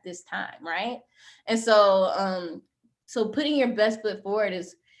can at this time, right? And so putting your best foot forward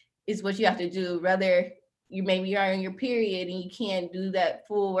is what you have to do. Whether you are in your period and you can't do that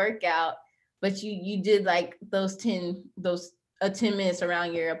full workout, but you did like those 10 minutes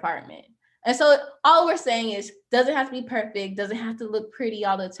around your apartment. And so all we're saying is, doesn't have to be perfect, doesn't have to look pretty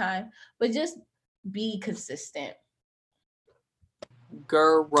all the time, but just be consistent.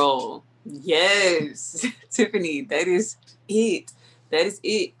 Girl, yes. Tiffany, that is it. That is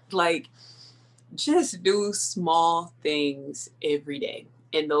it. Like, just do small things every day,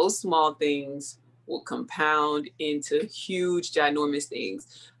 and those small things will compound into huge, ginormous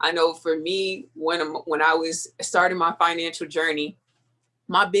things. I know for me, when I was starting my financial journey,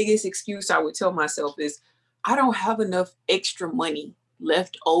 my biggest excuse I would tell myself is, I don't have enough extra money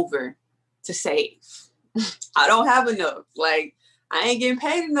left over to save. I don't have enough. Like, I ain't getting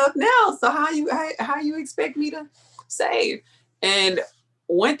paid enough now. So how you expect me to save? And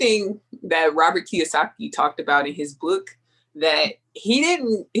one thing that Robert Kiyosaki talked about in his book, that he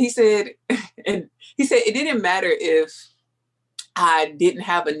said it didn't matter if I didn't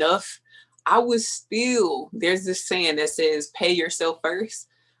have enough. I was still, there's this saying that says, pay yourself first.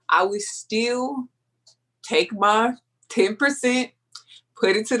 I would still take my 10%,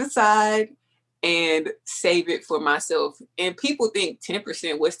 put it to the side, and save it for myself. And people think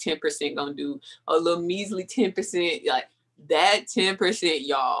 10%, what's 10% gonna do? A little measly 10%, like that 10%,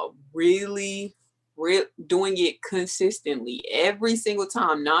 y'all, really doing it consistently every single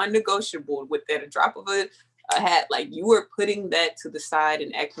time, non-negotiable, with that a drop of a hat, like you are putting that to the side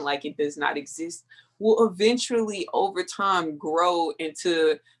and acting like it does not exist, will eventually over time grow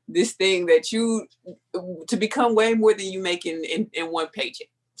into this thing that you, to become way more than you make in one paycheck.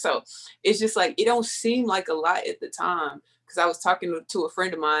 So it's just like, it don't seem like a lot at the time. Because I was talking to a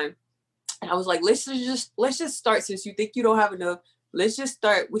friend of mine, and I was like, let's just start, since you think you don't have enough, let's just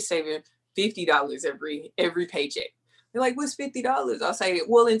start with saving $50 every paycheck. They're like, what's $50? I'll say,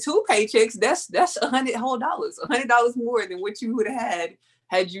 well, in 2 paychecks, that's $100 whole dollars, $100 more than what you would have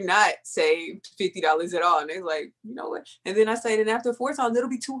had you not saved $50 at all. And they're like, you know what? And then I say, then after 4 times, it'll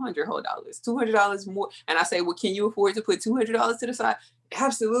be $200 whole dollars, $200 more. And I say, well, can you afford to put $200 to the side?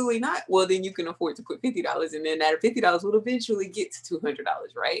 Absolutely not. Well, then you can afford to put $50, and then that $50 will eventually get to $200,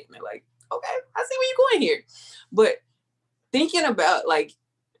 right? And they're like, okay, I see where you're going here. But thinking about, like,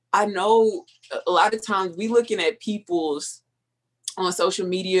 I know a lot of times we looking at people's, on social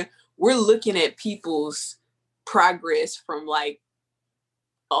media, we're looking at people's progress from like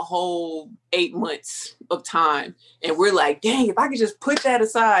a whole 8 months of time. And we're like, dang, if I could just put that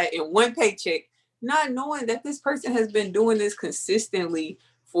aside in one paycheck, not knowing that this person has been doing this consistently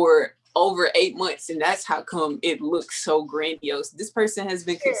for over 8 months. And that's how come it looks so grandiose. This person has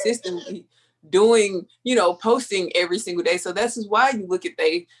been consistently doing, posting every single day. So that's why you look at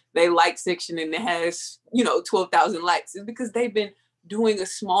they like section and it has, 12,000 likes. It's because they've been doing a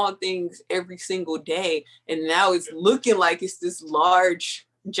small things every single day. And now it's looking like it's this large,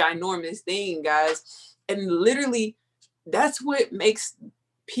 ginormous thing, guys. And literally, that's what makes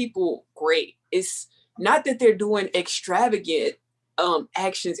people great. It's not that they're doing extravagant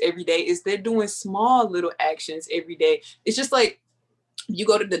actions every day. It's they're doing small little actions every day. It's just like you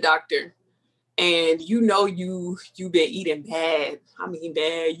go to the doctor and you've been eating bad. I mean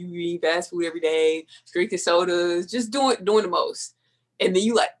bad. You eat fast food every day, drinking sodas, just doing the most. And then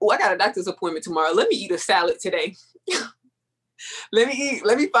you like, oh, I got a doctor's appointment tomorrow. Let me eat a salad today. Let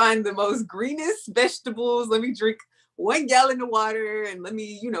me find the most greenest vegetables. Let me drink 1 gallon of water, and let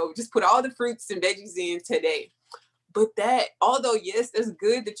me, just put all the fruits and veggies in today. But that, although yes, that's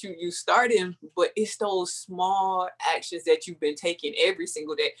good that you starting, but it's those small actions that you've been taking every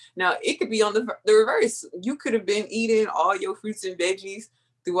single day. Now it could be on the reverse. You could have been eating all your fruits and veggies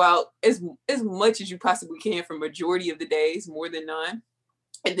throughout as much as you possibly can for majority of the days, more than none.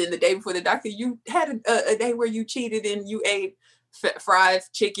 And then the day before the doctor, you had a day where you cheated and you ate fried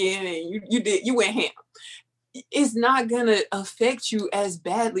chicken and you went ham. It's not going to affect you as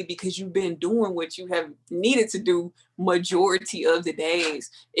badly because you've been doing what you have needed to do majority of the days.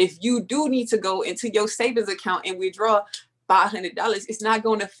 If you do need to go into your savings account and withdraw $500, it's not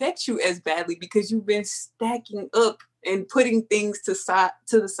going to affect you as badly because you've been stacking up and putting things to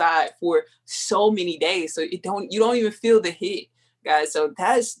the side for so many days. So you don't even feel the hit, guys. So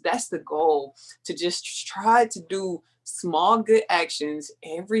that's the goal, to just try to do small good actions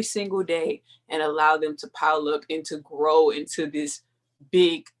every single day and allow them to pile up and to grow into this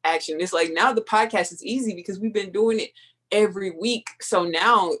big action. It's like now the podcast is easy because we've been doing it every week. So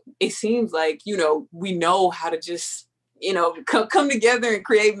now it seems like, we know how to just, come together and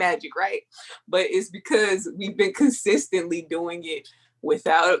create magic, right? But it's because we've been consistently doing it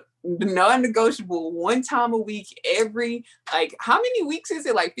without the non-negotiable one time a week every, like, how many weeks is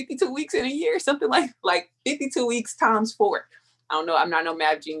it? Like 52 weeks in a year, something like 52 weeks times 4. I don't know. I'm not no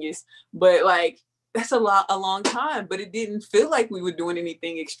math genius, but like, that's a long time, but it didn't feel like we were doing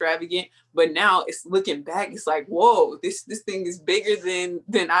anything extravagant. But now it's looking back, it's like, whoa, this thing is bigger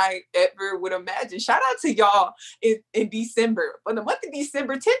than I ever would imagine. Shout out to y'all in December. For the month of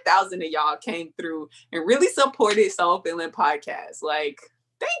December, 10,000 of y'all came through and really supported Soul Filling Podcast. Like,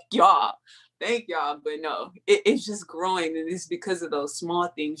 thank y'all. But no, it's just growing, and it's because of those small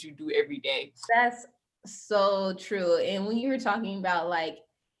things you do every day. That's so true. And when you were talking about like,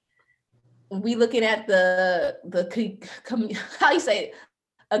 we looking at the how you say it,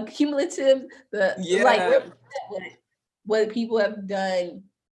 accumulative, like what people have done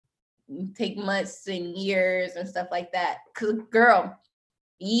take months and years and stuff like that. Because girl,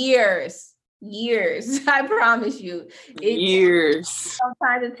 years, I promise you, years.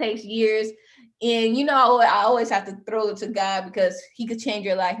 Sometimes it takes years, and I always have to throw it to God because He could change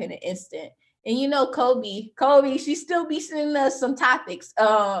your life in an instant. And Kobe, she still be sending us some topics.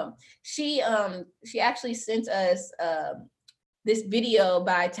 She actually sent us this video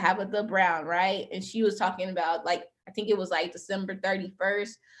by Tabitha Brown, right? And she was talking about, like, I think it was like December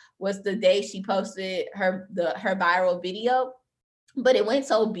 31st was the day she posted her viral video, but it went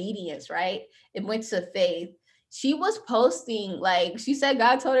to obedience, right? It went to faith. She was posting, like, she said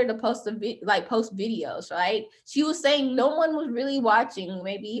God told her to post videos, right? She was saying no one was really watching,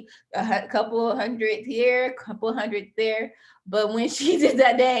 maybe a couple hundred here, a couple hundred there. But when she did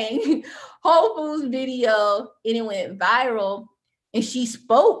that dang Whole Foods video and it went viral and she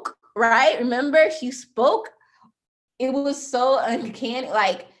spoke, right? Remember, she spoke. It was so uncanny.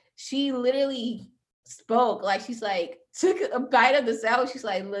 Like, she literally spoke. Like, she's like, took a bite of the salad. She's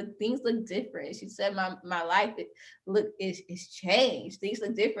like, look, things look different. She said, my life is changed. Things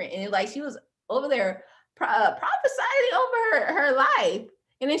look different. And like, she was over there prophesying over her life.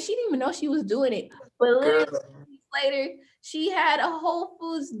 And then she didn't even know she was doing it. But literally weeks later, she had a Whole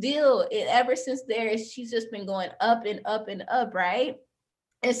Foods deal. And ever since there, she's just been going up and up and up, right?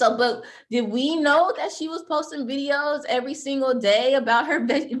 And so, but did we know that she was posting videos every single day about her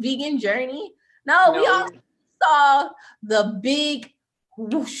vegan journey? No. We all saw the big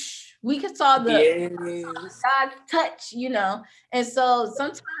whoosh. We saw the God's touch, And so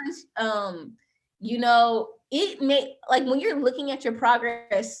sometimes, it may, like, when you're looking at your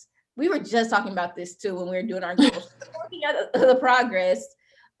progress, we were just talking about this too when we were doing our goals. Looking at the progress,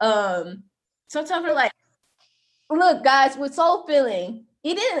 sometimes we're like, look, guys, with Soul Filling,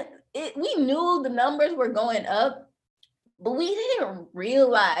 we knew the numbers were going up, but we didn't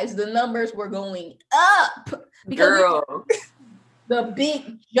realize the numbers were going up because the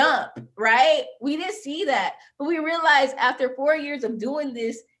big jump, right? We didn't see that, but we realized after 4 years of doing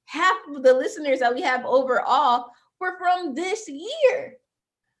this, half of the listeners that we have overall were from this year.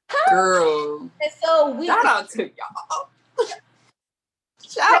 Girl. And so shout out to y'all.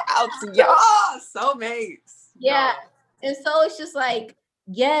 Shout out to y'all, soulmates. Yeah. And so it's just like,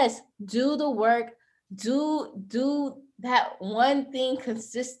 yes, do the work, do that one thing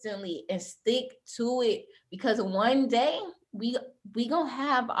consistently and stick to it, because one day we gonna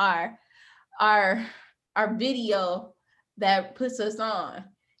have our video that puts us on.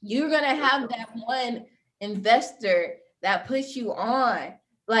 You're gonna have that one investor that puts you on.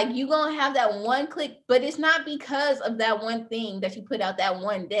 Like, you're gonna have that one click, but it's not because of that one thing that you put out that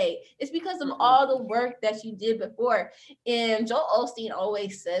one day. It's because of all the work that you did before. And Joel Osteen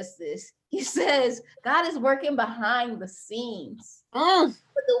always says this. He says, God is working behind the scenes. But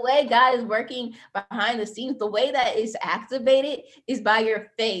the way God is working behind the scenes, the way that it's activated is by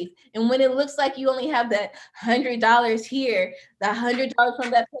your faith. And when it looks like you only have that $100 here, the $100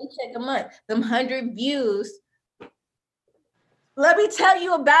 from that paycheck a month, them 100 views, let me tell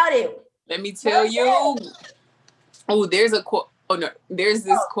you about it. Let me tell you. Oh, there's a quote. Oh, no. There's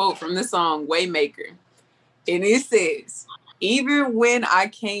this quote from the song Waymaker. And it says, even when I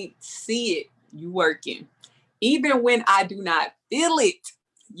can't see it, you working. Even when I do not feel it,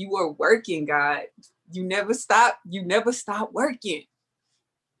 you are working, God. You never stop. You never stop working.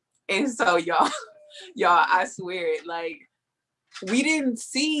 And so, y'all, I swear it, like, we didn't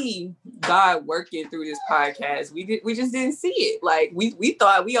see God working through this podcast. We just didn't see it. Like we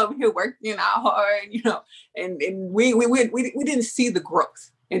thought we over here working out hard, and we didn't see the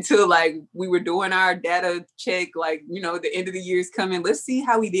growth until like we were doing our data check, like, the end of the year is coming. Let's see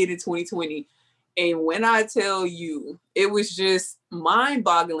how we did in 2020. And when I tell you, it was just mind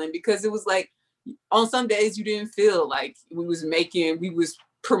boggling, because it was like on some days you didn't feel like we was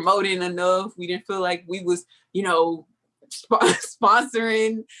promoting enough. We didn't feel like we was,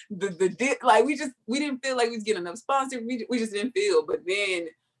 sponsoring like we didn't feel like we was getting enough sponsors. We just didn't feel. But then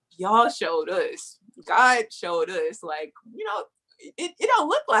y'all showed us, God showed us, like, it don't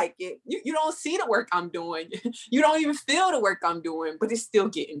look like it. You don't see the work I'm doing. You don't even feel the work I'm doing, but it's still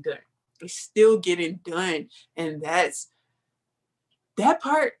getting done. It's still getting done. And that's that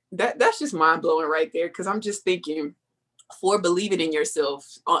part, that's just mind blowing right there. Cause I'm just thinking, for believing in yourself,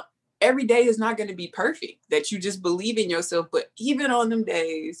 every day is not going to be perfect, that you just believe in yourself. But even on them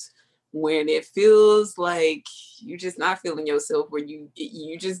days when it feels like you're just not feeling yourself, where you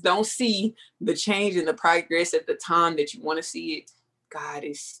just don't see the change and the progress at the time that you want to see it, God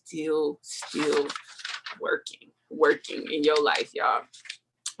is still working in your life, y'all.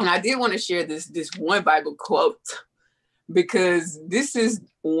 And I did want to share this one Bible quote, because this is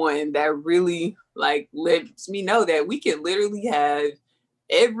one that really like lets me know that we can literally have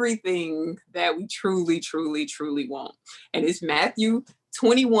everything that we truly want. And it's Matthew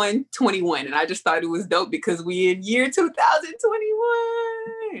 21:21. And I just thought it was dope because we in year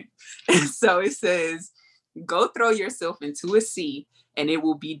 2021. And so it says, go throw yourself into a sea and it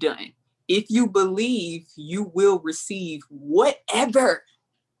will be done. If you believe, you will receive whatever.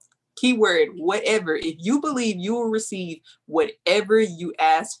 Keyword, whatever. If you believe, you will receive whatever you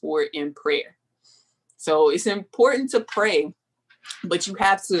ask for in prayer. So it's important to pray, but you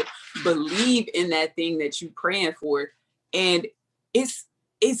have to believe in that thing that you're praying for. And it's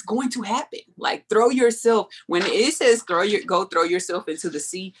going to happen. Like, throw yourself, when it says go throw yourself into the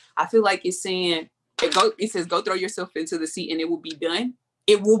sea, I feel like it's saying, it says go throw yourself into the sea and it will be done.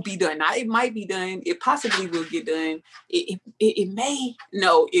 It will be done. Now, it might be done. It possibly will get done. It may.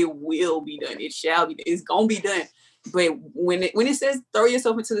 No, it will be done. It shall be. It's going to be done. But when it says throw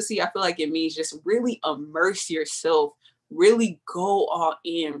yourself into the sea, I feel like it means just really immerse yourself, really go all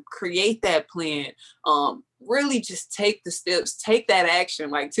in, create that plan, really just take the steps, take that action.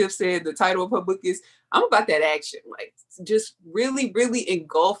 Like Tiff said, the title of her book is, I'm about that action. Like, just really, really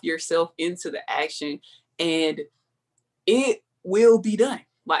engulf yourself into the action, and it will be done.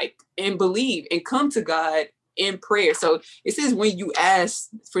 Like, and believe and come to God in prayer. So it says when you ask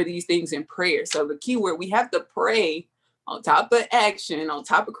for these things in prayer. So the key word, we have to pray on top of action, on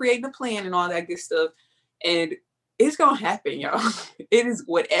top of creating a plan and all that good stuff. And it's going to happen, y'all. It is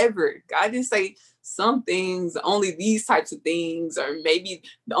whatever. God didn't say some things, only these types of things, or maybe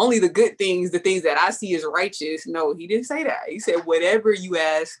only the good things, the things that I see as righteous. No, he didn't say that. He said whatever you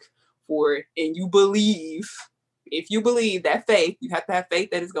ask for and you believe. If you believe, that faith, you have to have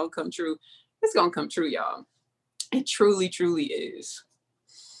faith that it's going to come true. It's going to come true, y'all. It truly, truly is.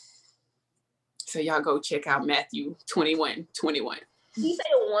 So y'all go check out Matthew 21:21. Can you say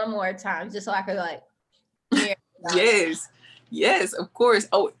it one more time just so I could like hear? Yes, of course.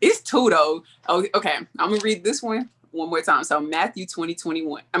 Oh, it's two though. Oh, okay. I'm going to read this one more time. So Matthew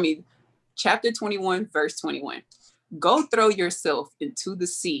 20:21. Chapter 21, verse 21. Go throw yourself into the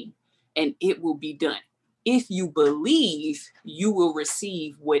sea and it will be done. If you believe, you will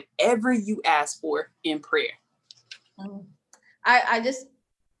receive whatever you ask for in prayer.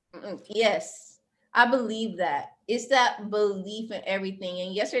 Yes, I believe that. It's that belief in everything.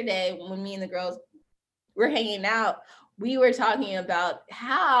 And yesterday, when me and the girls were hanging out, we were talking about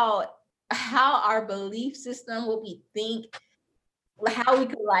how our belief system, what we think, how we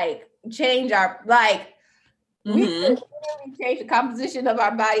could like change our, like, we could really change the composition of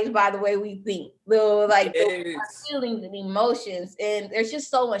our bodies by the way we think, the feelings and emotions. And there's just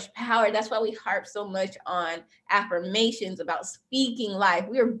so much power. That's why we harp so much on affirmations, about speaking life.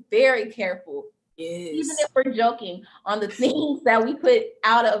 We're very careful, even if we're joking, on the things that we put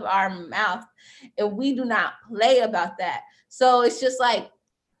out of our mouth. And we do not play about that. So it's just like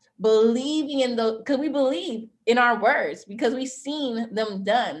believing in because we believe in our words because we've seen them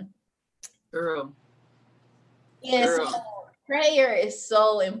done. Girl. Yes, prayer is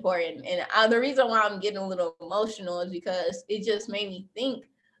so important. And the reason why I'm getting a little emotional is because it just made me think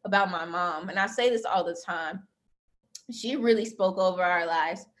about my mom. And I say this all the time. She really spoke over our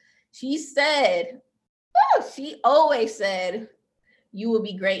lives. She always said, you will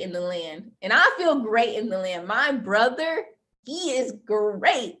be great in the land. And I feel great in the land. My brother, he is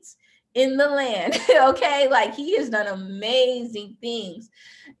great in the land. Okay, like he has done amazing things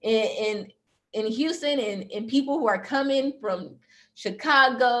in Houston, and people who are coming from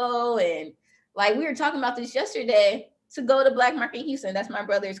Chicago, and like we were talking about this yesterday, to go to Black Market Houston. That's my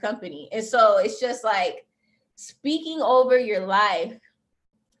brother's company. And so it's just like speaking over your life.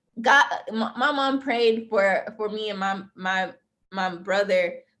 God, my mom prayed for me and my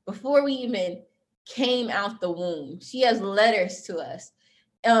brother before we even came out the womb. She has letters to us.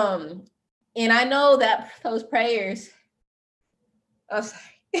 And I know that those prayers, oh,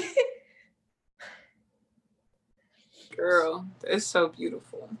 sorry. Girl, that's so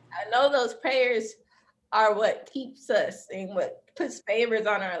beautiful. I know those prayers are what keeps us and what puts favors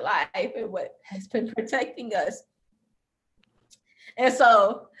on our life and what has been protecting us. And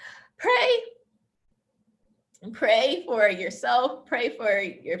so pray for yourself, pray for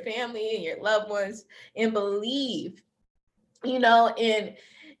your family and your loved ones, and believe, and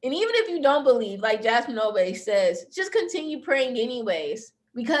even if you don't believe, like Jasmine always says, just continue praying anyways.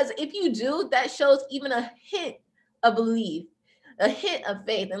 Because if you do, that shows even a hint of belief, a hint of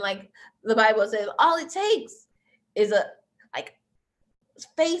faith. And like the Bible says, all it takes is a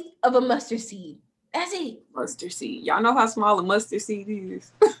faith of a mustard seed. That's it. Mustard seed. Y'all know how small a mustard seed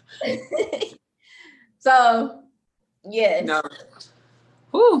is. So, yes. No.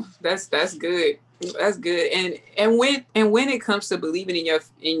 Whew, that's good. That's good. And when it comes to believing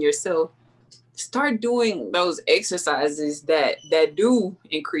in yourself, start doing those exercises that do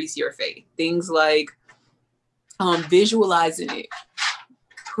increase your faith. Things like visualizing it,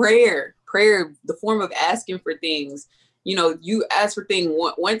 prayer, the form of asking for things. You ask for things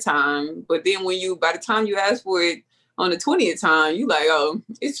one time, but then by the time you ask for it on the 20th time, you like, oh,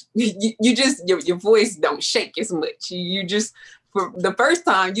 it's you just your voice don't shake as much. You just, for the first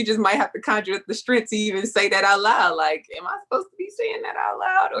time, you just might have to conjure up the strength to even say that out loud. Like, am I supposed to be saying that out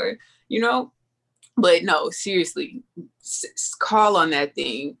loud? Or, but no, seriously, call on that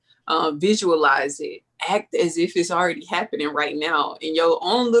thing, visualize it, act as if it's already happening right now in your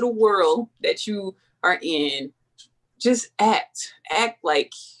own little world that you are in. Just act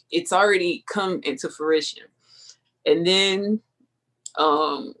like it's already come into fruition. And then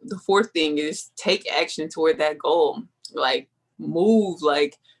the fourth thing is take action toward that goal. Like, move.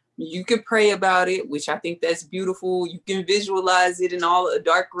 Like, you can pray about it, which I think that's beautiful. You can visualize it in a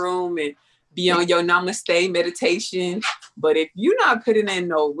dark room and be on your namaste meditation. But if you're not putting in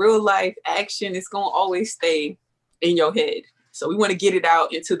no real life action, it's going to always stay in your head. So we want to get it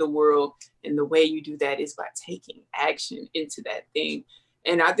out into the world. And the way you do that is by taking action into that thing.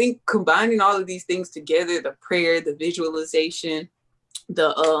 And I think combining all of these things together, the prayer, the visualization,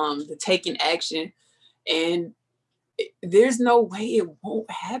 the taking action, and there's no way it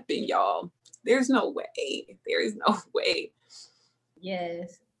won't happen, y'all. There's no way. There is no way.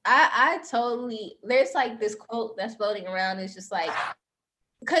 Yes. I totally, there's like this quote that's floating around. It's just like,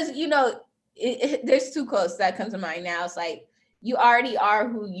 because, there's two quotes that come to mind now. It's like, you already are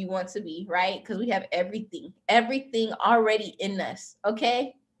who you want to be, right? Because we have everything already in us.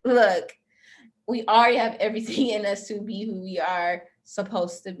 Okay. Look, we already have everything in us to be who we are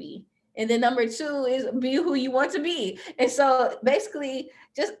supposed to be. And then number two is be who you want to be. And so basically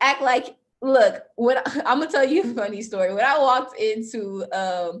just act like, look, I'm gonna tell you a funny story. When I walked into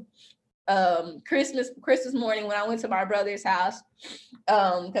Christmas morning, when I went to my brother's house,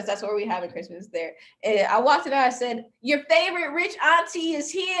 because that's where we having Christmas there. And I walked in and I said, your favorite rich auntie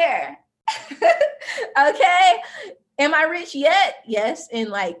is here. Okay. Am I rich yet? Yes. In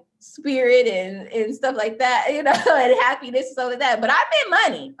like spirit and stuff like that, and happiness and stuff like that. But I made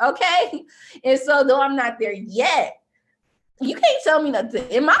money. Okay. And so though I'm not there yet, you can't tell me nothing.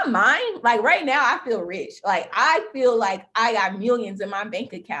 In my mind, like right now, I feel rich. Like I feel like I got millions in my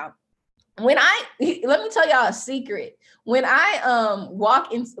bank account. Let me tell y'all a secret. When I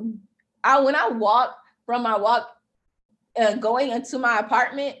walk from my walk going into my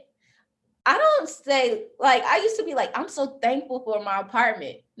apartment, I don't say, like, I used to be like, I'm so thankful for my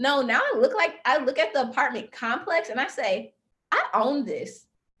apartment. No, now I look at the apartment complex and I say, I own this.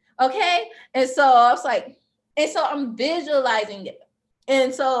 Okay. And so I was like, and so I'm visualizing it.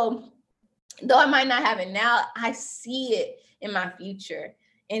 And so though I might not have it now, I see it in my future.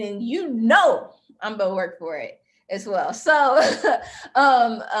 And then I'm gonna work for it as well. So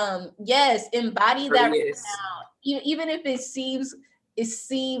yes, embody that right now. Even if it seems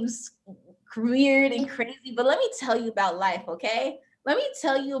weird and crazy, but let me tell you about life, okay? Let me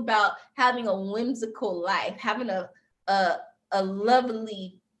tell you about having a whimsical life, having a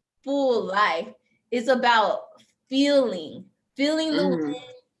lovely, full life. It's about feeling the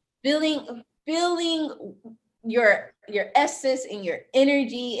wind, feeling your essence and your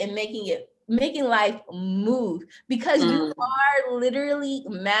energy and making life move, because you are literally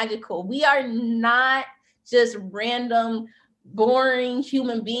magical. We are not just random boring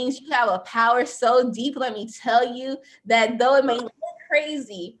human beings. You have a power so deep, let me tell you, that though it may look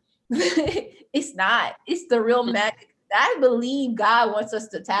crazy, it's not. It's the real magic. I believe God wants us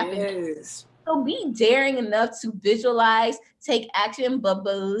to tap into. So be daring enough to visualize, take action, but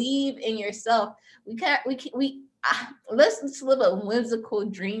believe in yourself. Let's just live a whimsical,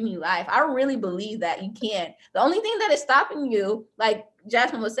 dreamy life. I really believe that you can. The only thing that is stopping you, like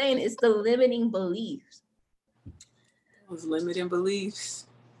Jasmine was saying, is the limiting beliefs. Those limiting beliefs.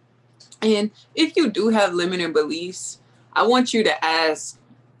 And if you do have limiting beliefs, I want you to ask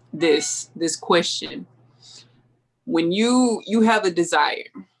this question. When you have a desire,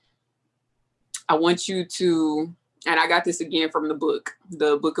 I want you to, and I got this again from the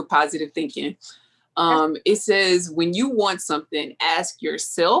book of Positive Thinking. It says, when you want something, ask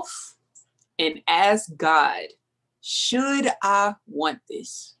yourself and ask God, should I want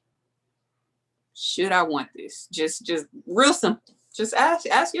this? Should I want this? Just real simple. Just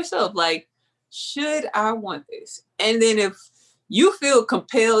ask yourself, like, should I want this? And then if you feel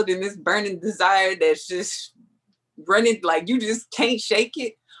compelled in this burning desire that's just running, like you just can't shake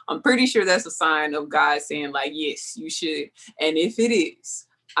it, I'm pretty sure that's a sign of God saying, like, yes, you should. And if it is,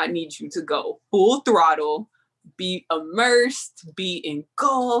 I need you to go full throttle, be immersed, be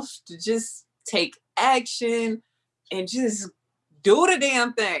engulfed, just take action and just do the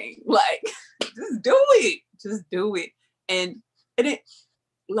damn thing. Like, just do it. Just do it. And it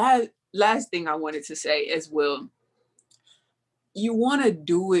last thing I wanted to say as well, you want to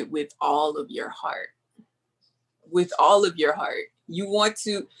do it with all of your heart. With all of your heart. You want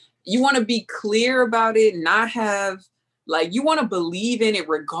to be clear about it, not have, like, you want to believe in it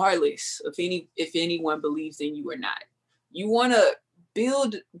regardless of if anyone believes in you or not. You want to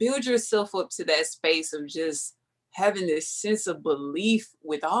build yourself up to that space of just having this sense of belief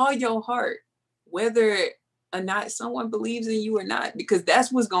with all your heart, whether or not someone believes in you or not, because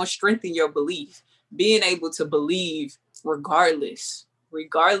that's what's going to strengthen your belief. Being able to believe regardless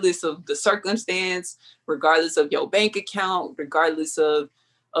of the circumstance, regardless of your bank account, regardless of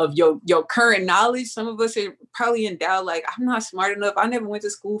your current knowledge. Some of us are probably in doubt, like, I'm not smart enough. I never went to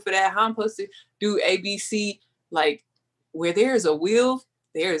school for that. How I'm supposed to do ABC? Like, where there's a will,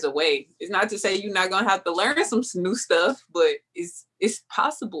 there's a way. It's not to say you're not going to have to learn some new stuff, but it's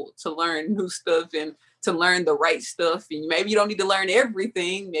possible to learn new stuff and to learn the right stuff. And maybe you don't need to learn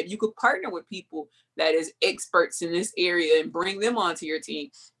everything. Maybe you could partner with people that is experts in this area and bring them onto your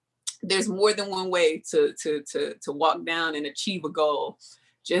team. There's more than one way to walk down and achieve a goal.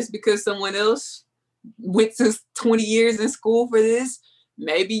 Just because someone else went to 20 years in school for this,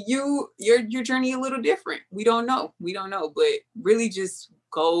 maybe your journey a little different. We don't know, but really just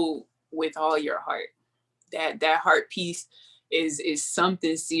go with all your heart. That heart piece is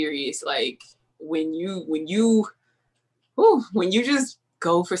something serious. Like when you just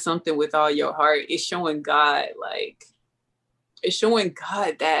go for something with all your heart, it's showing God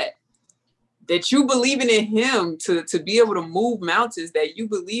that you believing in him to be able to move mountains, that you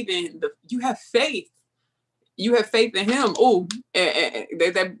believe in, you have faith. You have faith in him. Oh, and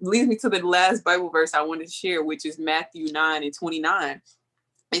that leads me to the last Bible verse I wanted to share, which is Matthew 9:29.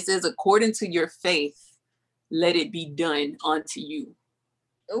 It says, according to your faith, let it be done unto you.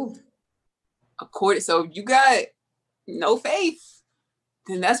 Oh, So you got no faith,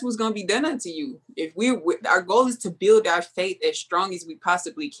 then that's what's going to be done unto you. If our goal is to build our faith as strong as we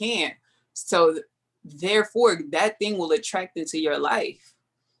possibly can. So therefore, that thing will attract into your life.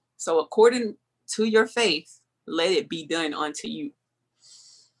 So according to your faith, let it be done unto you.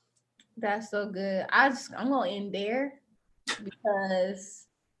 That's so good. I'm going to end there because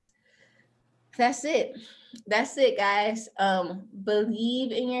that's it. That's it, guys.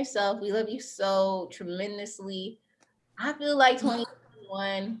 Believe in yourself. We love you so tremendously. I feel like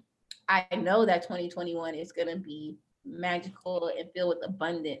 2021, I know that 2021 is going to be magical and filled with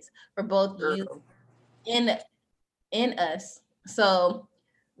abundance for both you and us. So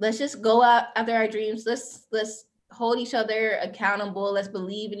let's just go out after our dreams. Let's hold each other accountable. Let's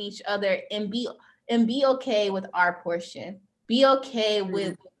believe in each other and be okay with our portion. Be okay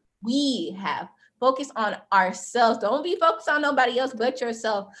with what we have. Focus on ourselves. Don't be focused on nobody else but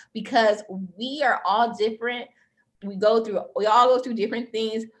yourself, because we are all different. We all go through different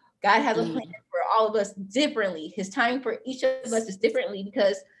things. God has a plan for all of us differently. His time for each of us is differently,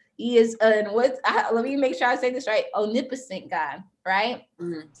 because he is let me make sure I say this right, omnipotent God, right?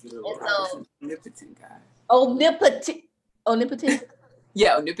 Omnipotent God. Omnipotent.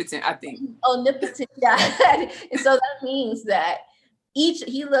 Yeah, omnipotent, I think. Omnipotent God. And so that means that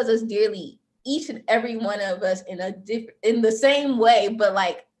he loves us dearly, each and every one of us in the same way, but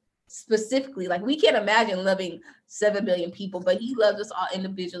like specifically, like we can't imagine loving 7 billion people, but he loves us all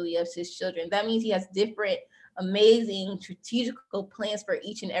individually as his children. That means he has different amazing strategical plans for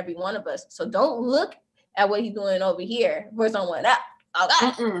each and every one of us. So don't look at what he's doing over here for someone else.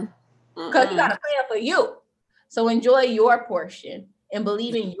 Okay. Because he got a plan for you. So enjoy your portion and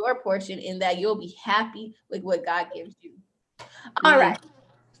believe in your portion, in that you'll be happy with what God gives you. All right.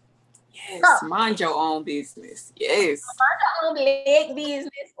 Yes, mind your own business. Yes. Mind your own big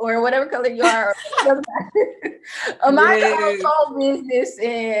business, or whatever color you are. Mind your own soul business,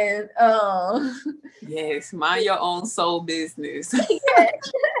 and yes, mind your own soul business.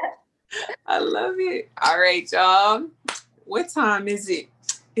 I love it. All right, y'all. What time is it?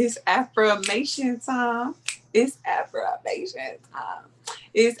 It's affirmation time. It's affirmation time.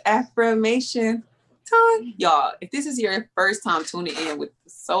 It's affirmation time. Y'all, if this is your first time tuning in with the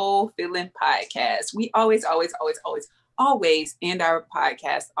Soul Filling Podcast, we always end our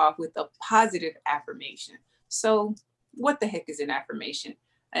podcast off with a positive affirmation. So what the heck is an affirmation?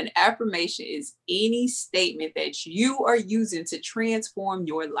 An affirmation is any statement that you are using to transform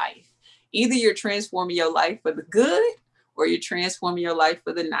your life. Either you're transforming your life for the good, or you're transforming your life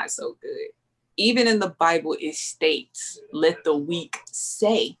for the not so good. Even in the Bible, it states, let the weak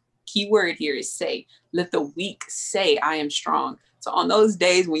say. Key word here is say. Let the weak say, I am strong. So on those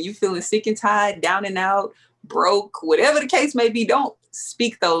days when you're feeling sick and tired, down and out, broke, whatever the case may be, don't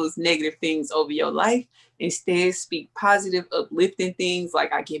speak those negative things over your life. Instead, speak positive, uplifting things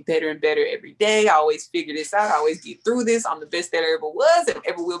like, I get better and better every day. I always figure this out. I always get through this. I'm the best that I ever was and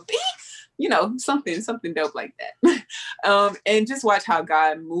ever will be. You know, something dope like that. And just watch how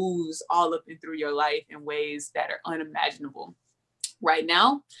God moves all up and through your life in ways that are unimaginable. Right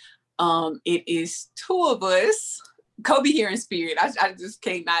now, it is 2 of us. Kobe here in spirit. I just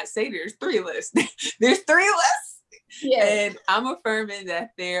can't not say there's 3 of us. There's 3 of us. Yeah. And I'm affirming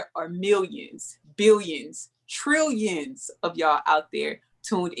that there are millions, billions, trillions of y'all out there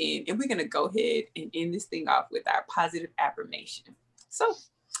tuned in. And we're going to go ahead and end this thing off with our positive affirmation. So,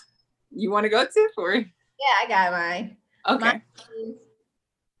 you want to go, Tiff? Or? Yeah, I got mine. Okay.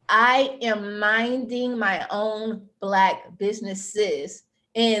 I am minding my own Black businesses.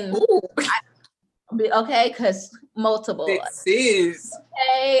 And okay, because multiple. Businesses.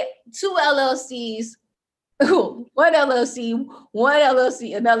 Okay, 2 LLCs. One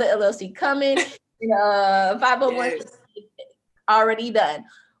LLC, another LLC coming. 501 already done.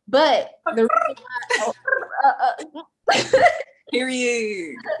 But the reason why,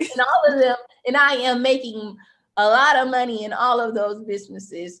 period. And all of them, and I am making a lot of money in all of those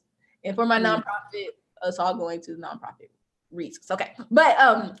businesses. And for my nonprofit, it's all going to the nonprofit reasons. Okay,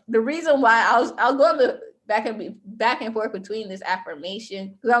 but the reason why I'll go on the back and forth between this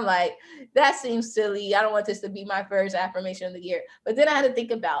affirmation, because I'm like, that seems silly. I don't want this to be my first affirmation of the year. But then I had to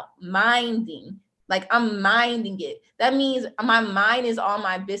think about minding. Like, I'm minding it. That means my mind is on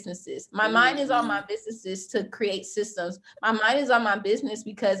my businesses. My mind is on my businesses to create systems. My mind is on my business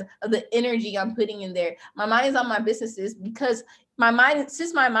because of the energy I'm putting in there. My mind is on my businesses because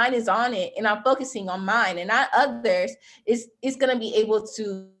since my mind is on it and I'm focusing on mine and not others, it's going to be able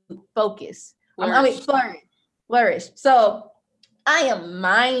to focus. Flourish. So I am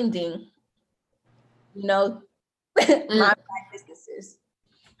minding, my Black businesses.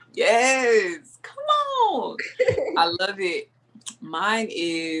 Yes, come on. I love it. Mine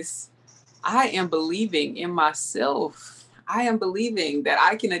is, I am believing in myself. I am believing that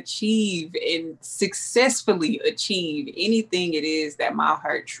I can achieve and successfully achieve anything it is that my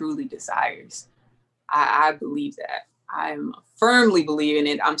heart truly desires. I believe that. I'm firmly believing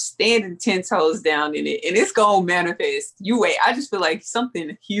it. I'm standing 10 toes down in it, and it's going to manifest. You wait. I just feel like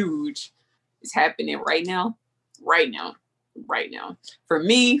something huge is happening right now. For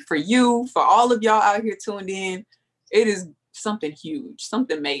me, for you, for all of y'all out here tuned in, it is something huge,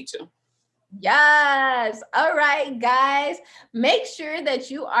 something major. Yes. All right, guys. Make sure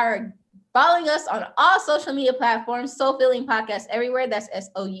that you are following us on all social media platforms. Soul Filling Podcast everywhere. That's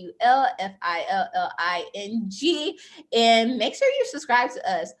SOULFILLING. And make sure you subscribe to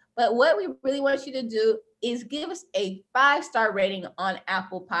us. But what we really want you to do is give us a 5-star rating on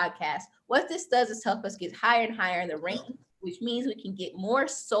Apple Podcasts. What this does is help us get higher and higher in the ranking, which means we can get more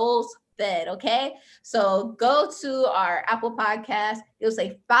souls fed, okay? So go to our Apple Podcast. It'll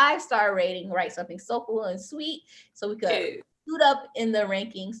say 5-star rating, write something soulful and sweet so we could shoot up in the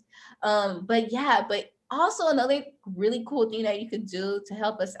rankings. But also another really cool thing that you could do to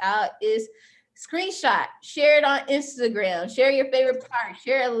help us out is screenshot, share it on Instagram, share your favorite part,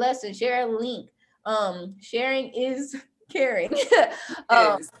 share a lesson, share a link. Sharing is caring.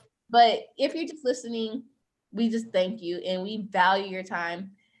 Yes. But if you're just listening, we just thank you and we value your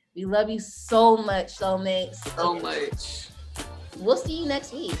time. We love you so much, soulmates. So much. We'll see you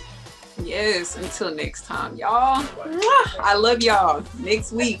next week. Yes, until next time, y'all. I love y'all.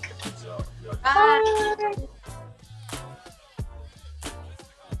 Next week. Bye.